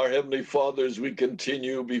 Our Heavenly Father, as we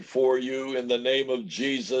continue before you in the name of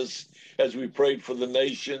Jesus, as we prayed for the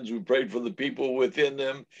nations, we prayed for the people within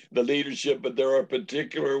them, the leadership, but there are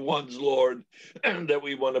particular ones, Lord, that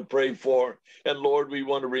we want to pray for. And Lord, we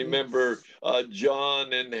want to remember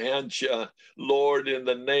John and Hansha, Lord, in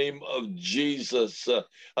the name of Jesus,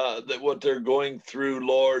 that what they're going through,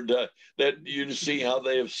 Lord, that you see how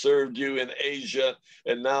they have served you in Asia,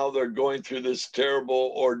 and now they're going through this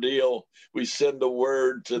terrible ordeal. We send a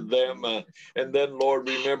word to them. And then, Lord,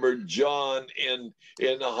 remember John in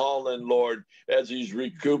Holland, Lord, as he's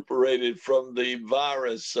recuperated from the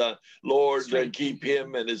virus. Lord, keep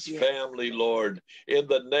him and his family, Lord, in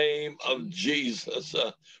the name of Jesus.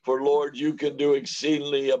 For, Lord, you can do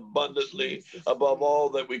exceedingly abundantly above all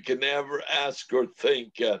that we can ever ask or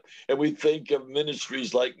think. And we think of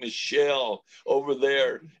ministries like Michelle over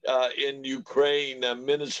there in Ukraine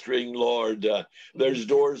ministering, Lord. There's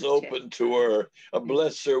doors open to her. Bless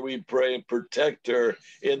bless her, we pray, and protect her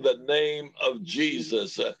in the name of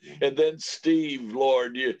Jesus. And then Steve,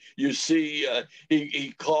 Lord, you see,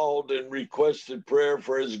 he called and requested prayer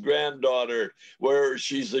for his granddaughter, where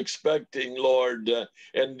she's expecting, Lord,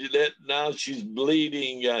 and that now she's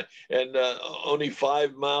bleeding and only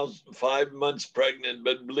 5 months pregnant,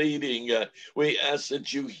 but bleeding. We ask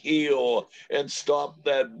that you heal and stop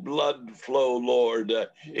that blood flow, Lord,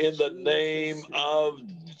 in the name of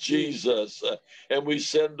Jesus. And we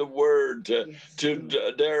send the word to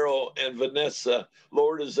Daryl and Vanessa,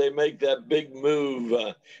 Lord, as they make that big move.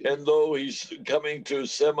 And though he's coming to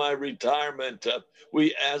semi-retirement,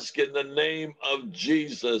 we ask in the name of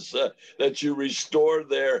Jesus that you restore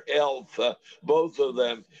their health, both of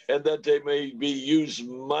them, and that they may be used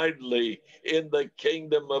mightily in the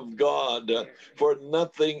kingdom of God, for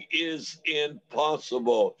nothing is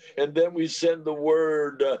impossible. And then we send the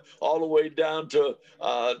word all the way down to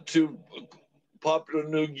Papua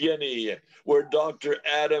New Guinea, where Dr.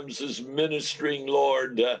 Adams is ministering,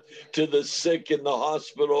 Lord, to the sick in the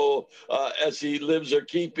hospital as he lives, or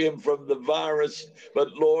keep him from the virus.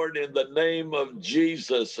 But Lord, in the name of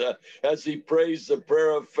Jesus, as he prays the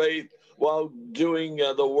prayer of faith while doing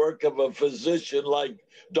the work of a physician like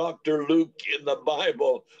Dr. Luke in the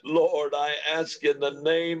Bible, Lord, I ask in the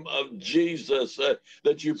name of Jesus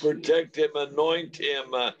that you protect him, anoint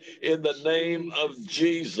him in the name of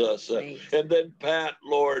Jesus. And then Pat,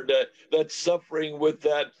 Lord, that's suffering with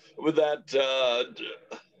that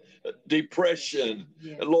depression,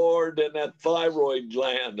 Lord, and that thyroid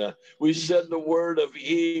gland. We send the word of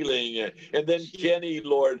healing. And then Kenny,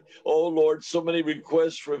 Lord, oh Lord, so many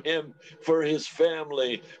requests from him for his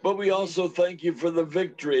family. But we also thank you for the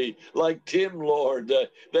victory, like Tim, Lord,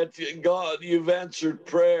 that God, you've answered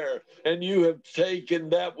prayer, and you have taken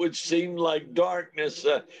that which seemed like darkness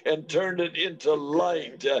and turned it into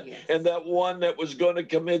light. And that one that was going to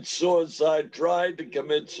commit suicide tried to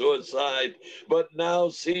commit suicide, but now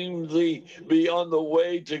seems be on the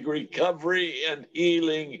way to recovery and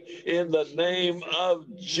healing in the name of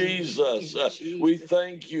Jesus. We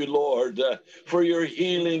thank you, Lord, for your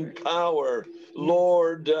healing power,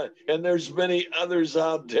 Lord, and there's many others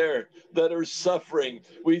out there that are suffering.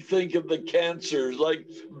 We think of the cancers, like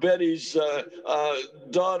Betty's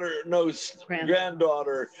granddaughter,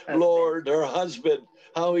 Lord, her husband,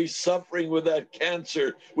 how he's suffering with that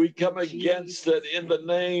cancer. We come against it in the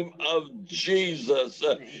name of Jesus.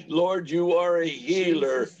 Lord, you are a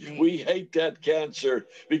healer. We hate that cancer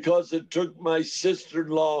because it took my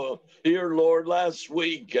sister-in-law here, Lord, last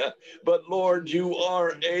week. But Lord, you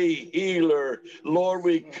are a healer. Lord,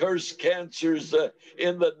 we curse cancers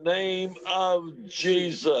in the name of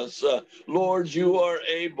Jesus. Lord, you are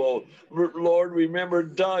able. Lord, remember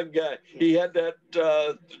Doug, he had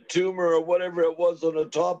that tumor or whatever it was on the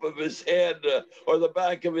top of his head or the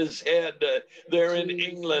back of his head there in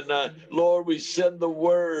England. Lord, we send the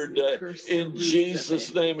word in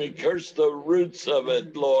Jesus' name. We curse the roots of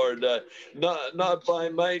it, Lord, not by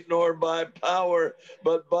might nor by power,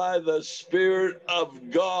 but by the Spirit of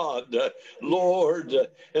God, Lord.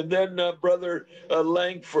 And then Brother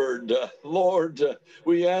Langford, Lord,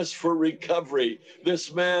 we ask for recovery.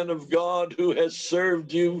 This man of God who has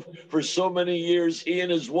served you for so many years, he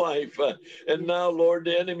and his wife, and now, Lord,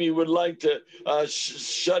 the enemy would like to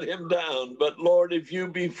shut him down. But Lord, if you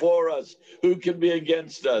be for us, who can be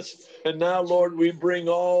against us? And now, Lord, we bring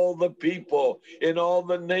all the people in all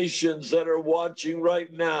the nations that are watching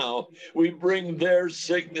right now. We bring their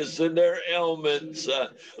sickness and their ailments.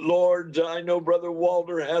 Lord, I know Brother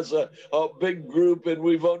Walter has a big group, and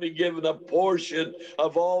we've only given a portion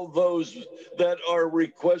of all those that are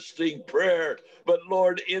requesting prayer. But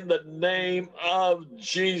Lord, in the name of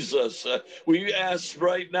Jesus, we ask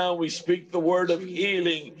right now, we speak the word of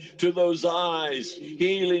healing to those eyes,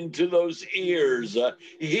 healing to those ears,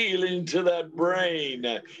 healing to that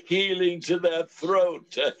brain, healing to that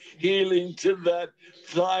throat, healing to that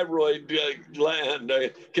thyroid gland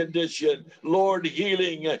condition. Lord,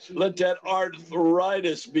 healing, let that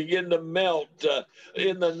arthritis begin to melt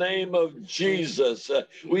in the name of Jesus.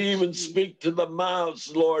 We even speak to the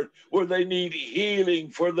mouths, Lord, where they need healing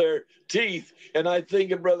for their teeth. And I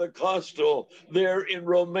think of Brother Costel there in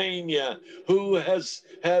Romania, who has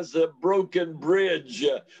a broken bridge.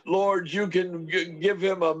 Lord, you can give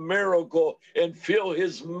him a miracle and fill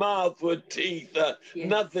his mouth with teeth.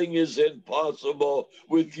 Nothing is impossible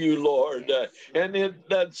with you, Lord. And in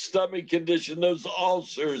that stomach condition, those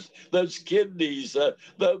ulcers, those kidneys,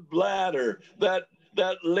 the bladder, that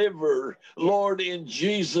that liver, Lord, in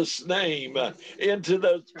Jesus' name, into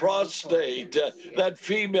the prostate, that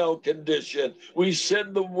female condition. We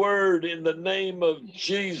send the word in the name of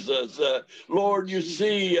Jesus. Lord, you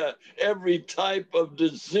see every type of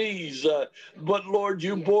disease, but Lord,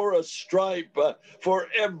 you bore a stripe for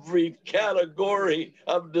every category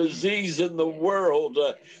of disease in the world.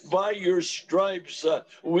 By your stripes,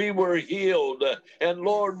 we were healed. And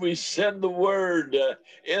Lord, we send the word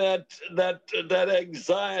that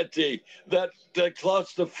anxiety, that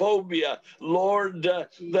claustrophobia, Lord,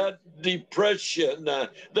 that depression,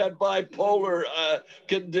 that bipolar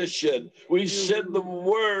condition. We send the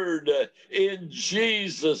word in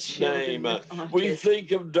Jesus' name. We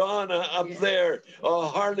think of Donna up there,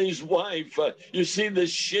 Harley's wife. You see the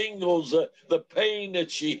shingles, the pain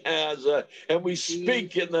that she has, and we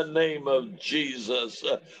speak in the name of Jesus,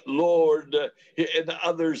 Lord, and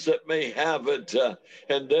others that may have it.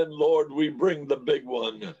 And then, Lord, we bring the big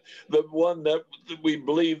one, the one that we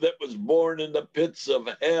believe that was born in the pits of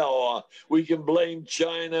hell. We can blame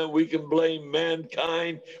China. We can blame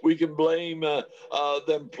mankind. We can blame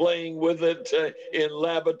them playing with it in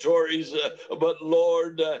laboratories. But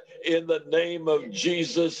Lord, in the name of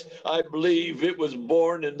Jesus, I believe it was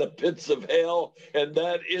born in the pits of hell, and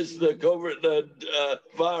that is the COVID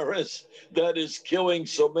virus that is killing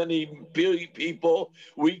so many people.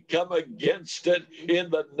 We come against it in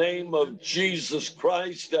the name of Jesus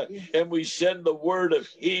Christ, and we send the word of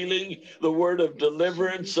healing, the word of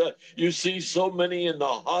deliverance. You see so many in the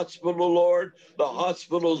hospital, Lord. The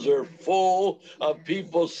hospitals are full of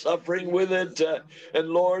people suffering with it. And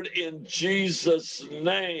Lord, in Jesus'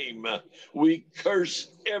 name, we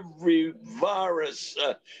curse every virus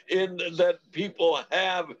that people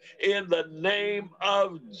have in the name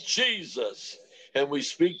of Jesus. And we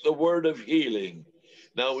speak the word of healing.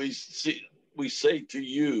 Now we say to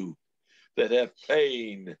you that have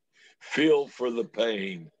pain, feel for the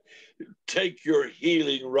pain. Take your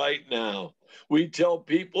healing right now. We tell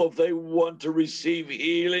people if they want to receive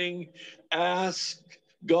healing, ask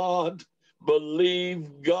God, believe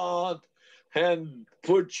God, and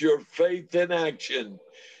put your faith in action.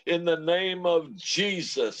 In the name of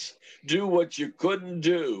Jesus, do what you couldn't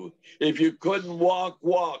do. If you couldn't walk,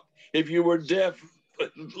 walk. If you were deaf,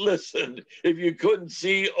 listen. If you couldn't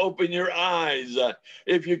see, open your eyes.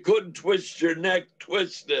 If you couldn't twist your neck,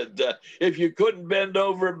 twist it. If you couldn't bend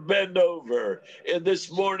over, bend over. And this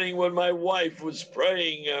morning when my wife was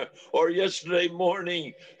praying, or yesterday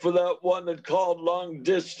morning for that one that called long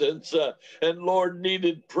distance, and Lord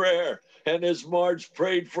needed prayer, and as Marge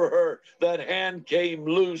prayed for her, that hand came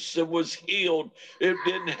loose and was healed. It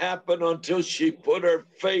didn't happen until she put her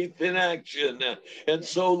faith in action. And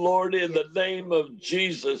so, Lord, in the name of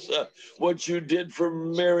Jesus, what you did for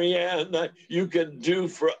Marianne, you can do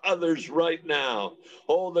for others right now.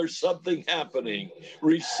 Oh, there's something happening.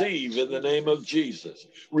 Receive in the name of Jesus.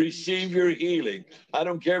 Receive your healing. I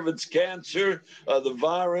don't care if it's cancer, the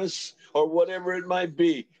virus, or whatever it might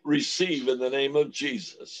be. Receive in the name of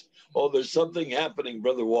Jesus. Oh, there's something happening,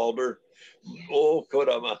 Brother Walter. Oh,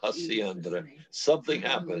 Koramahasiandra. Something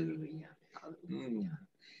happened. Amen.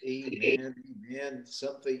 Amen.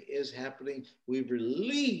 Something is happening. We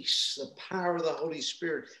release the power of the Holy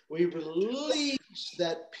Spirit. We release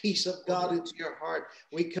that peace of God into your heart.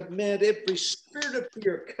 We command every spirit of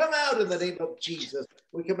fear, come out in the name of Jesus.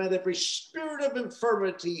 We command every spirit of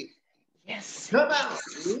infirmity, yes, come out,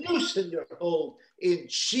 loosen your hold in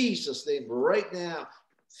Jesus' name right now.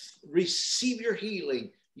 Receive your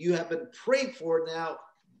healing. You have been prayed for now.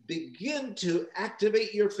 Begin to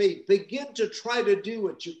activate your faith. Begin to try to do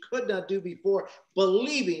what you could not do before,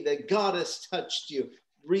 believing that God has touched you.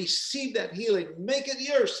 Receive that healing. Make it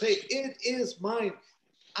yours. Say, it is mine.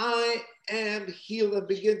 I am healed. And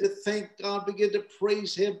begin to thank God. Begin to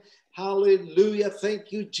praise him. Hallelujah.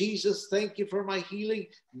 Thank you, Jesus. Thank you for my healing.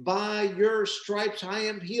 By your stripes, I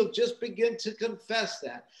am healed. Just begin to confess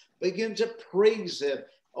that. Begin to praise him.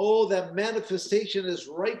 Oh, that manifestation is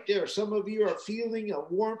right there. Some of you are feeling a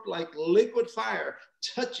warmth like liquid fire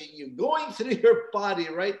touching you, going through your body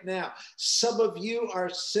right now. Some of you are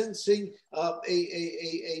sensing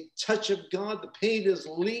a touch of God. The pain is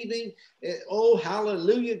leaving. Oh,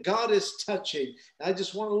 hallelujah. God is touching. I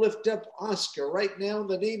just want to lift up Oscar right now in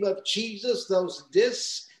the name of Jesus. Those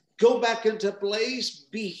discs, go back into place.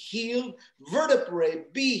 Be healed. Vertebrae,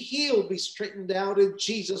 be healed. Be straightened out in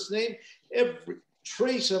Jesus' name. Every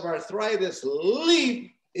trace of arthritis,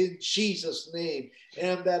 leave in Jesus' name.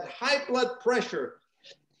 And that high blood pressure,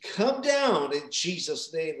 Come down in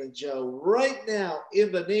Jesus' name. And Joe, right now,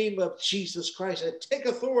 in the name of Jesus Christ, I take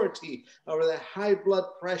authority over the high blood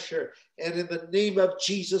pressure. And in the name of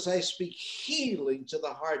Jesus, I speak healing to the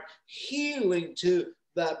heart, healing to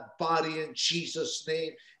that body in Jesus'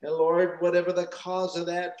 name. And Lord, whatever the cause of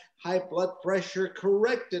that high blood pressure,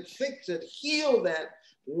 correct it, fix it, heal that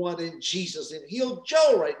one in Jesus' name. Heal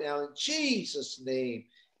Joe right now in Jesus' name.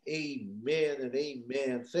 Amen and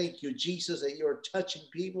amen. Thank you, Jesus, that you are touching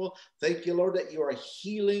people. Thank you, Lord, that you are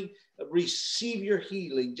healing. Receive your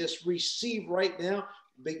healing. Just receive right now.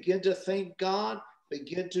 Begin to thank God.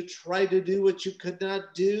 Begin to try to do what you could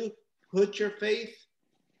not do. Put your faith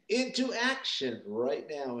into action right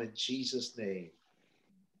now in Jesus' name.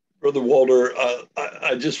 Brother Walter,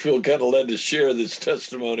 I just feel kind of led to share this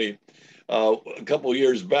testimony. A couple of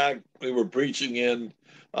years back, we were preaching in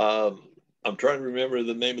I'm trying to remember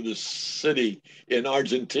the name of the city in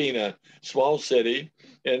Argentina, small city,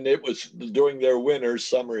 and it was during their winter,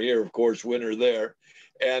 summer here, of course, winter there.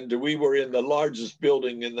 And we were in the largest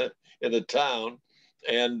building in the town,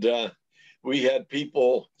 and we had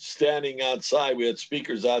people standing outside. We had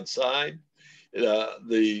speakers outside. There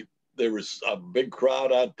was a big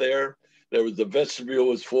crowd out there. The vestibule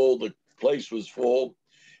was full, the place was full,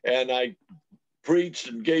 and I preached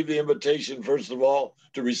and gave the invitation, first of all,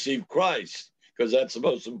 to receive Christ, because that's the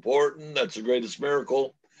most important. That's the greatest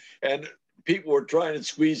miracle. And people were trying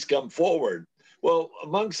to come forward. Well,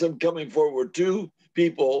 amongst them coming forward were two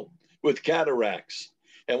people with cataracts.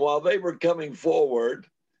 And while they were coming forward,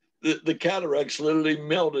 the cataracts literally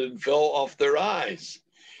melted and fell off their eyes.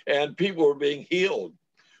 And people were being healed.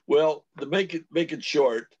 Well, to make it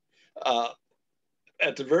short,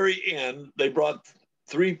 at the very end, they brought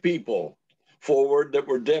 3 people forward that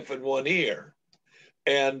were deaf in one ear.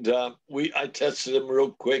 And I tested them real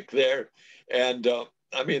quick there. And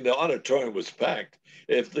I mean, the auditorium was packed.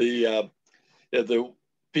 If the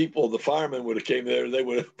people, the firemen would have came there, they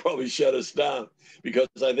would have probably shut us down, because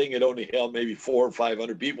I think it only held maybe 400 or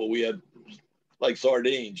 500 people. We had like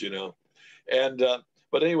sardines, you know. And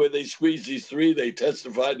but anyway, they squeezed these 3. They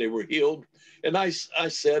testified they were healed. And I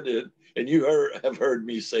said it, and you have heard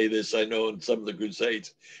me say this, I know, in some of the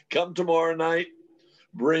crusades. Come tomorrow night,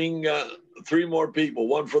 bring 3 more people,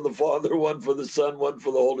 1 for the Father, 1 for the Son, 1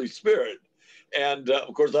 for the Holy Spirit. And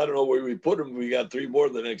of course, I don't know where we put them. We got 3 more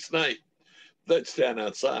the next night that stand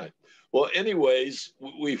outside. Well, anyways,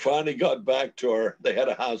 we finally got back to they had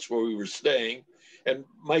a house where we were staying. And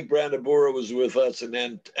Mike Brandabura was with us, and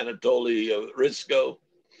then Anatoly Risco.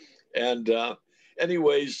 And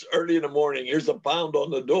anyways, early in the morning, here's a pound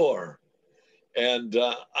on the door. And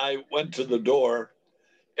I went to the door,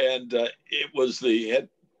 and it was the head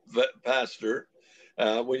pastor.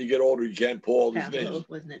 When you get older, you can't pull all these names.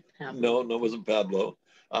 Wasn't it Pablo? No, it wasn't Pablo.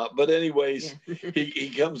 But anyways, yeah.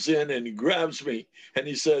 he comes in and he grabs me and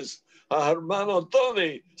he says, Hermano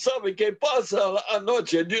Tony, ¿sabe qué pasa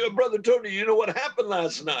anoche? Brother Tony, you know what happened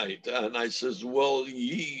last night? And I says, well,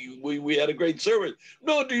 we had a great service.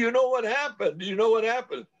 No, do you know what happened? Do you know what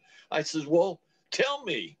happened? I says, well, tell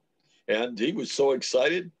me. And he was so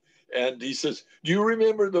excited. And he says, do you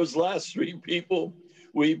remember those last 3 people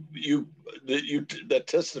that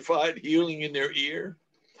testified healing in their ear?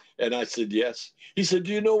 And I said, yes. He said,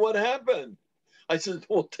 do you know what happened? I said,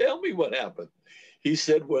 well, tell me what happened. He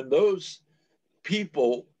said, when those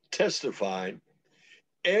people testified,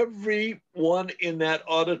 everyone in that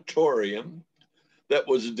auditorium that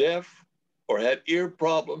was deaf or had ear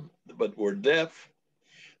problem but were deaf,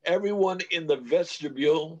 everyone in the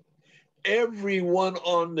vestibule, everyone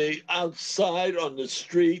on the outside on the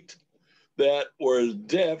street that were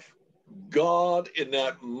deaf, God in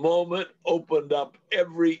that moment opened up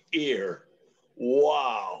every ear.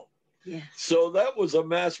 Wow. Yes. So that was a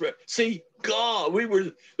mass. See, God,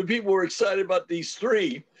 the people were excited about these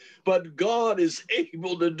 3, but God is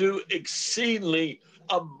able to do exceedingly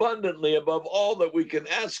abundantly above all that we can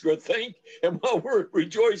ask or think. And while we're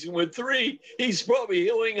rejoicing with 3, he's probably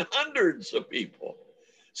healing hundreds of people.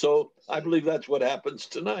 So I believe that's what happens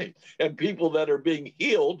tonight. And people that are being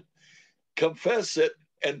healed confess it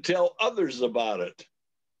and tell others about it.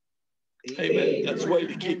 Amen. That's the way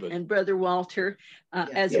to keep it. And Brother Walter,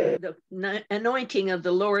 as the anointing of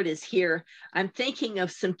the Lord is here, I'm thinking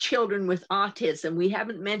of some children with autism. We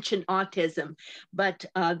haven't mentioned autism, but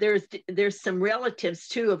there's some relatives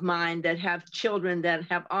too of mine that have children that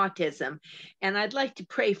have autism. And I'd like to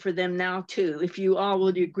pray for them now too, if you all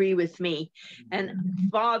would agree with me. And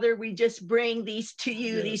Father, we just bring these to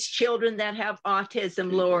you, yes, these children that have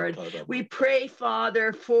autism, Lord. We pray,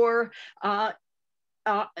 Father, for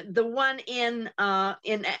the one in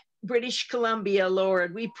British Columbia,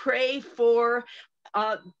 Lord. We pray for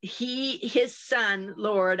his son,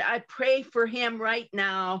 Lord. I pray for him right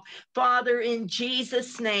now, Father, in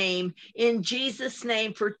Jesus' name,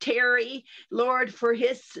 for Terry, Lord, for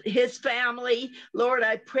his family, Lord.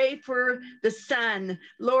 I pray for the son,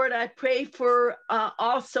 Lord. I pray for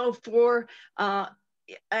also for the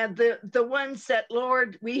ones that,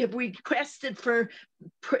 Lord, we have requested for.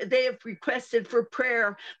 They have requested for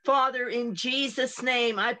prayer, Father, in Jesus'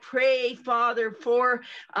 name. I pray, Father, for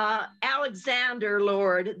Alexander,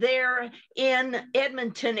 Lord, there in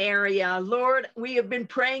Edmonton area. Lord, we have been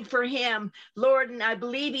praying for him, Lord, and I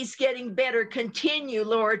believe he's getting better. Continue,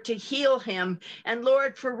 Lord, to heal him. And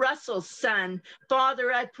Lord, for Russell's son,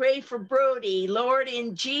 Father, I pray for Brody, Lord,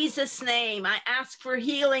 in Jesus' name. I ask for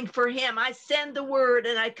healing for him. I send the word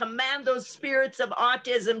and I command those spirits of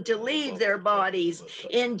autism to leave their bodies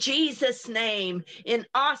in Jesus' name. In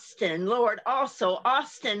Austin, Lord, also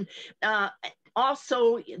Austin,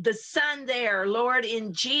 also the son there, Lord,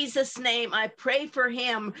 in Jesus' name. I pray for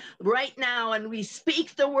him right now, and we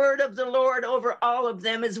speak the word of the Lord over all of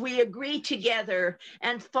them as we agree together.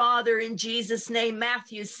 And Father, in Jesus' name,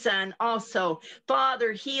 Matthew's son also,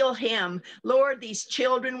 Father, heal him. Lord, these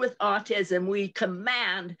children with autism, we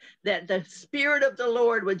command that the Spirit of the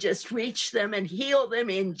Lord would just reach them and heal them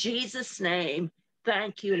in Jesus' name.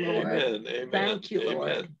 Thank you, Lord. Amen. Amen. Thank you, Amen.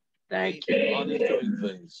 Lord. Thank you. God is doing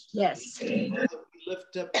things. Yes. Father, we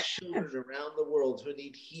lift up children around the world who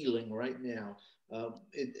need healing right now.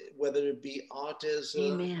 Whether it be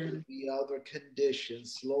autism, whether it be other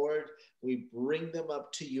conditions, Lord, we bring them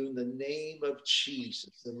up to you in the name of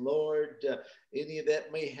Jesus. And Lord, any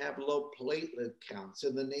that may have low platelet counts,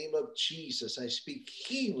 in the name of Jesus, I speak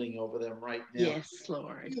healing over them right now. Yes,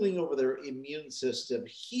 Lord. Healing over their immune system,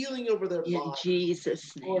 healing over their body. In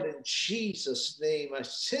Jesus' name. Lord, in Jesus' name, I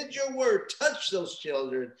send your word, touch those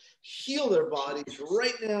children, heal their bodies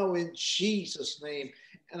right now in Jesus' name.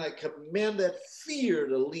 And I command that fear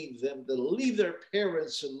to leave them, to leave their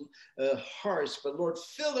parents' hearts. But Lord,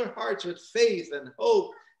 fill their hearts with faith and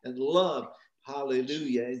hope and love.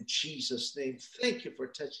 Hallelujah, in Jesus' name. Thank you for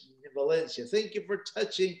touching Valencia. Thank you for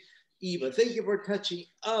touching Eva. Thank you for touching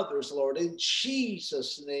others, Lord, in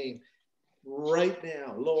Jesus' name. Right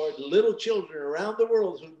now, Lord, little children around the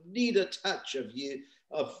world who need a touch of you,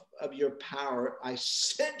 of your power, I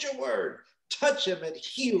send your word. Touch them and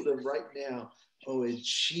heal them right now. Oh, in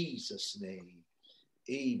Jesus' name.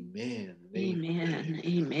 Amen. Amen.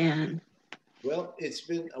 Amen. Well, it's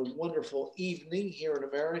been a wonderful evening here in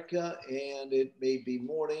America, and it may be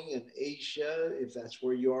morning in Asia, if that's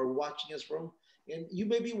where you are watching us from. And you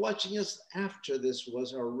may be watching us after this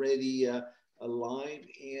was already live,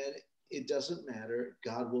 and it doesn't matter.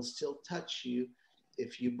 God will still touch you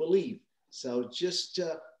if you believe. So just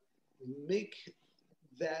make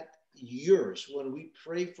that yours. When we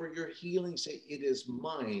pray for your healing, say, it is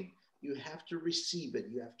mine. You have to receive it.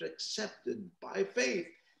 You have to accept it by faith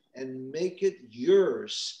and make it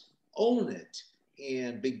yours. Own it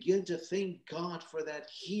and begin to thank God for that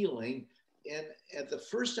healing. And at the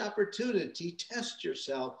first opportunity, test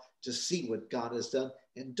yourself to see what God has done.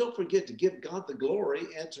 And don't forget to give God the glory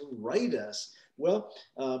and to write us. Well,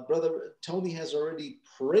 Brother Tony has already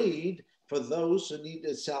prayed for those who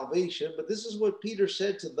needed salvation. But this is what Peter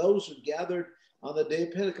said to those who gathered on the day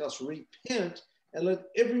of Pentecost: repent and let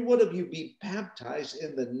every one of you be baptized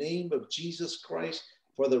in the name of Jesus Christ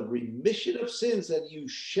for the remission of sins, and you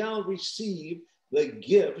shall receive the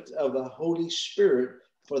gift of the Holy Spirit.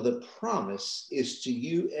 For the promise is to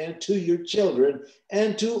you and to your children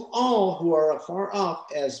and to all who are afar off,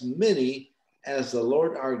 as many as the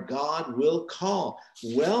Lord our God will call.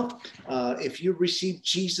 Well, if you receive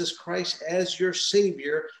Jesus Christ as your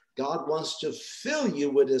Savior, God wants to fill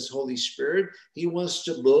you with his Holy Spirit. He wants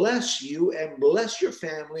to bless you and bless your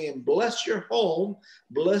family and bless your home,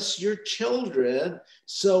 bless your children.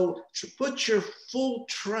 So put your full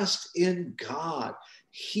trust in God.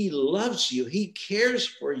 He loves you, he cares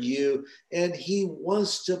for you, and he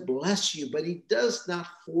wants to bless you, but he does not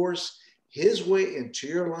force his way into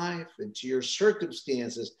your life, into your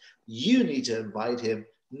circumstances. You need to invite him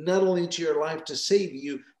not only into your life to save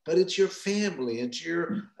you, but into your family,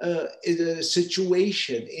 into your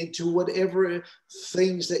situation, into whatever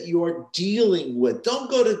things that you are dealing with.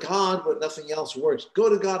 Don't go to God when nothing else works. Go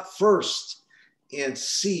to God first and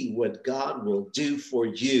see what God will do for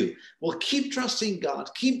you. Well, keep trusting God,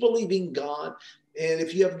 keep believing God. And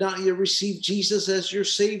if you have not yet received Jesus as your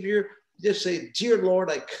Savior, just say, dear Lord,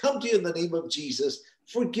 I come to you in the name of Jesus.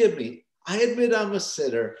 Forgive me. I admit I'm a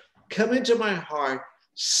sinner. Come into my heart.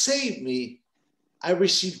 Save me. I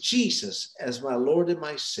receive Jesus as my Lord and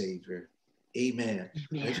my Savior. Amen.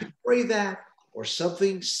 Amen. If you pray that, or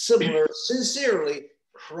something similar, sincerely,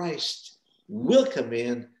 Christ will come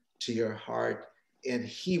in to your heart and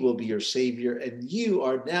he will be your Savior. And you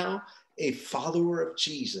are now a follower of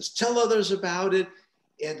Jesus. Tell others about it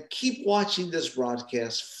and keep watching this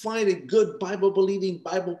broadcast. Find a good Bible-believing,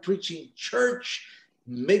 Bible-preaching church.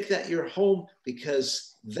 Make that your home,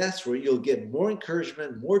 because that's where you'll get more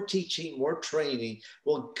encouragement, more teaching, more training.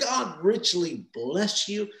 Well, God richly bless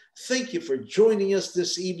you. Thank you for joining us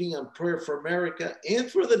this evening on Prayer for America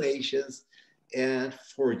and for the nations and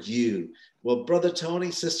for you. Well, Brother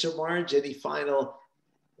Tony, Sister Marge, any final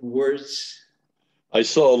words? I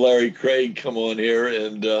saw Larry Craig come on here,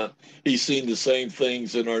 and he's seen the same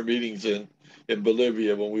things in our meetings in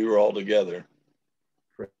Bolivia when we were all together.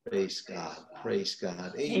 Praise God. Praise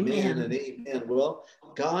God. Amen. And amen. Well,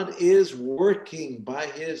 God is working by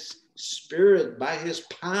his Spirit, by his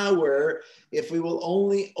power. If we will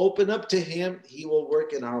only open up to him, he will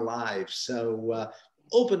work in our lives. So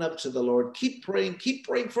open up to the Lord. Keep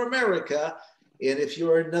praying for America. And if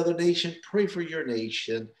you are another nation, pray for your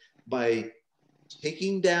nation by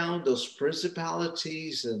taking down those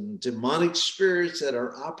principalities and demonic spirits that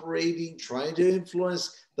are operating, trying to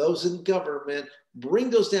influence those in government. Bring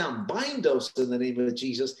those down, bind those in the name of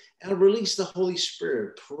Jesus, and release the Holy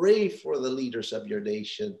Spirit. Pray for the leaders of your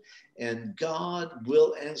nation, and God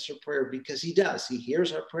will answer prayer, because he does. He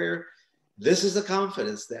hears our prayer. This is the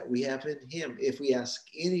confidence that we have in him. If we ask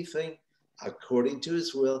anything according to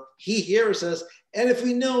his will, he hears us. And if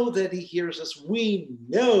we know that he hears us, we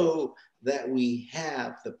know that we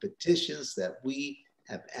have the petitions that we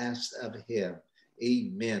have asked of him.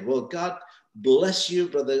 Amen. Well, God bless you,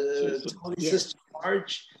 Brother Tony, yes. Sister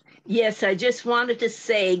Marge. Yes, I just wanted to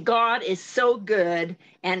say God is so good,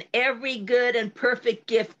 and every good and perfect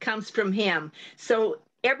gift comes from him. So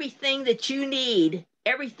everything that you need,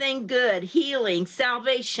 everything good, healing,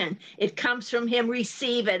 salvation, it comes from him.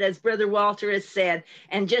 Receive it, as Brother Walter has said,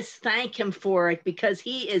 and just thank him for it, because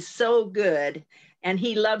he is so good and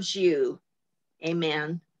he loves you.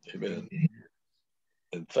 Amen. Amen.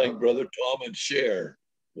 And thank Brother Tom, and share,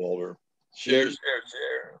 Walter. Share.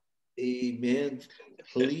 Amen.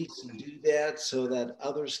 Please do that so that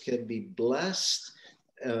others can be blessed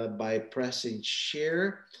by pressing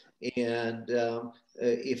share. And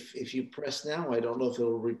if you press now, I don't know if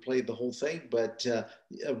it'll replay the whole thing, but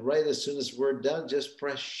right as soon as we're done, just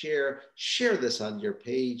press share. Share this on your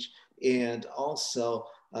page, and also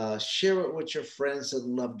share it with your friends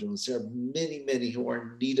and loved ones. There are many, many who are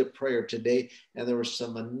in need of prayer today, and there were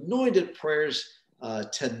some anointed prayers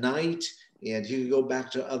tonight. And you can go back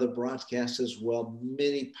to other broadcasts as well,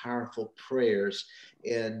 many powerful prayers.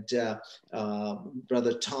 And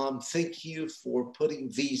Brother Tom, thank you for putting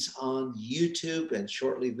these on YouTube. And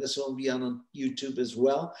shortly this will be on YouTube as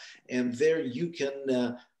well. And there you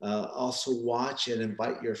can also watch and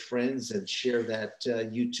invite your friends and share that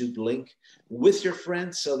YouTube link with your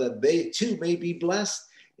friends so that they too may be blessed.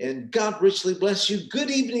 And God richly bless you. Good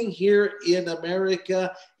evening here in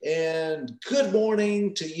America, and good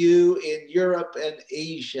morning to you in Europe and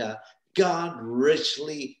Asia. God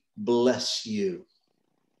richly bless you.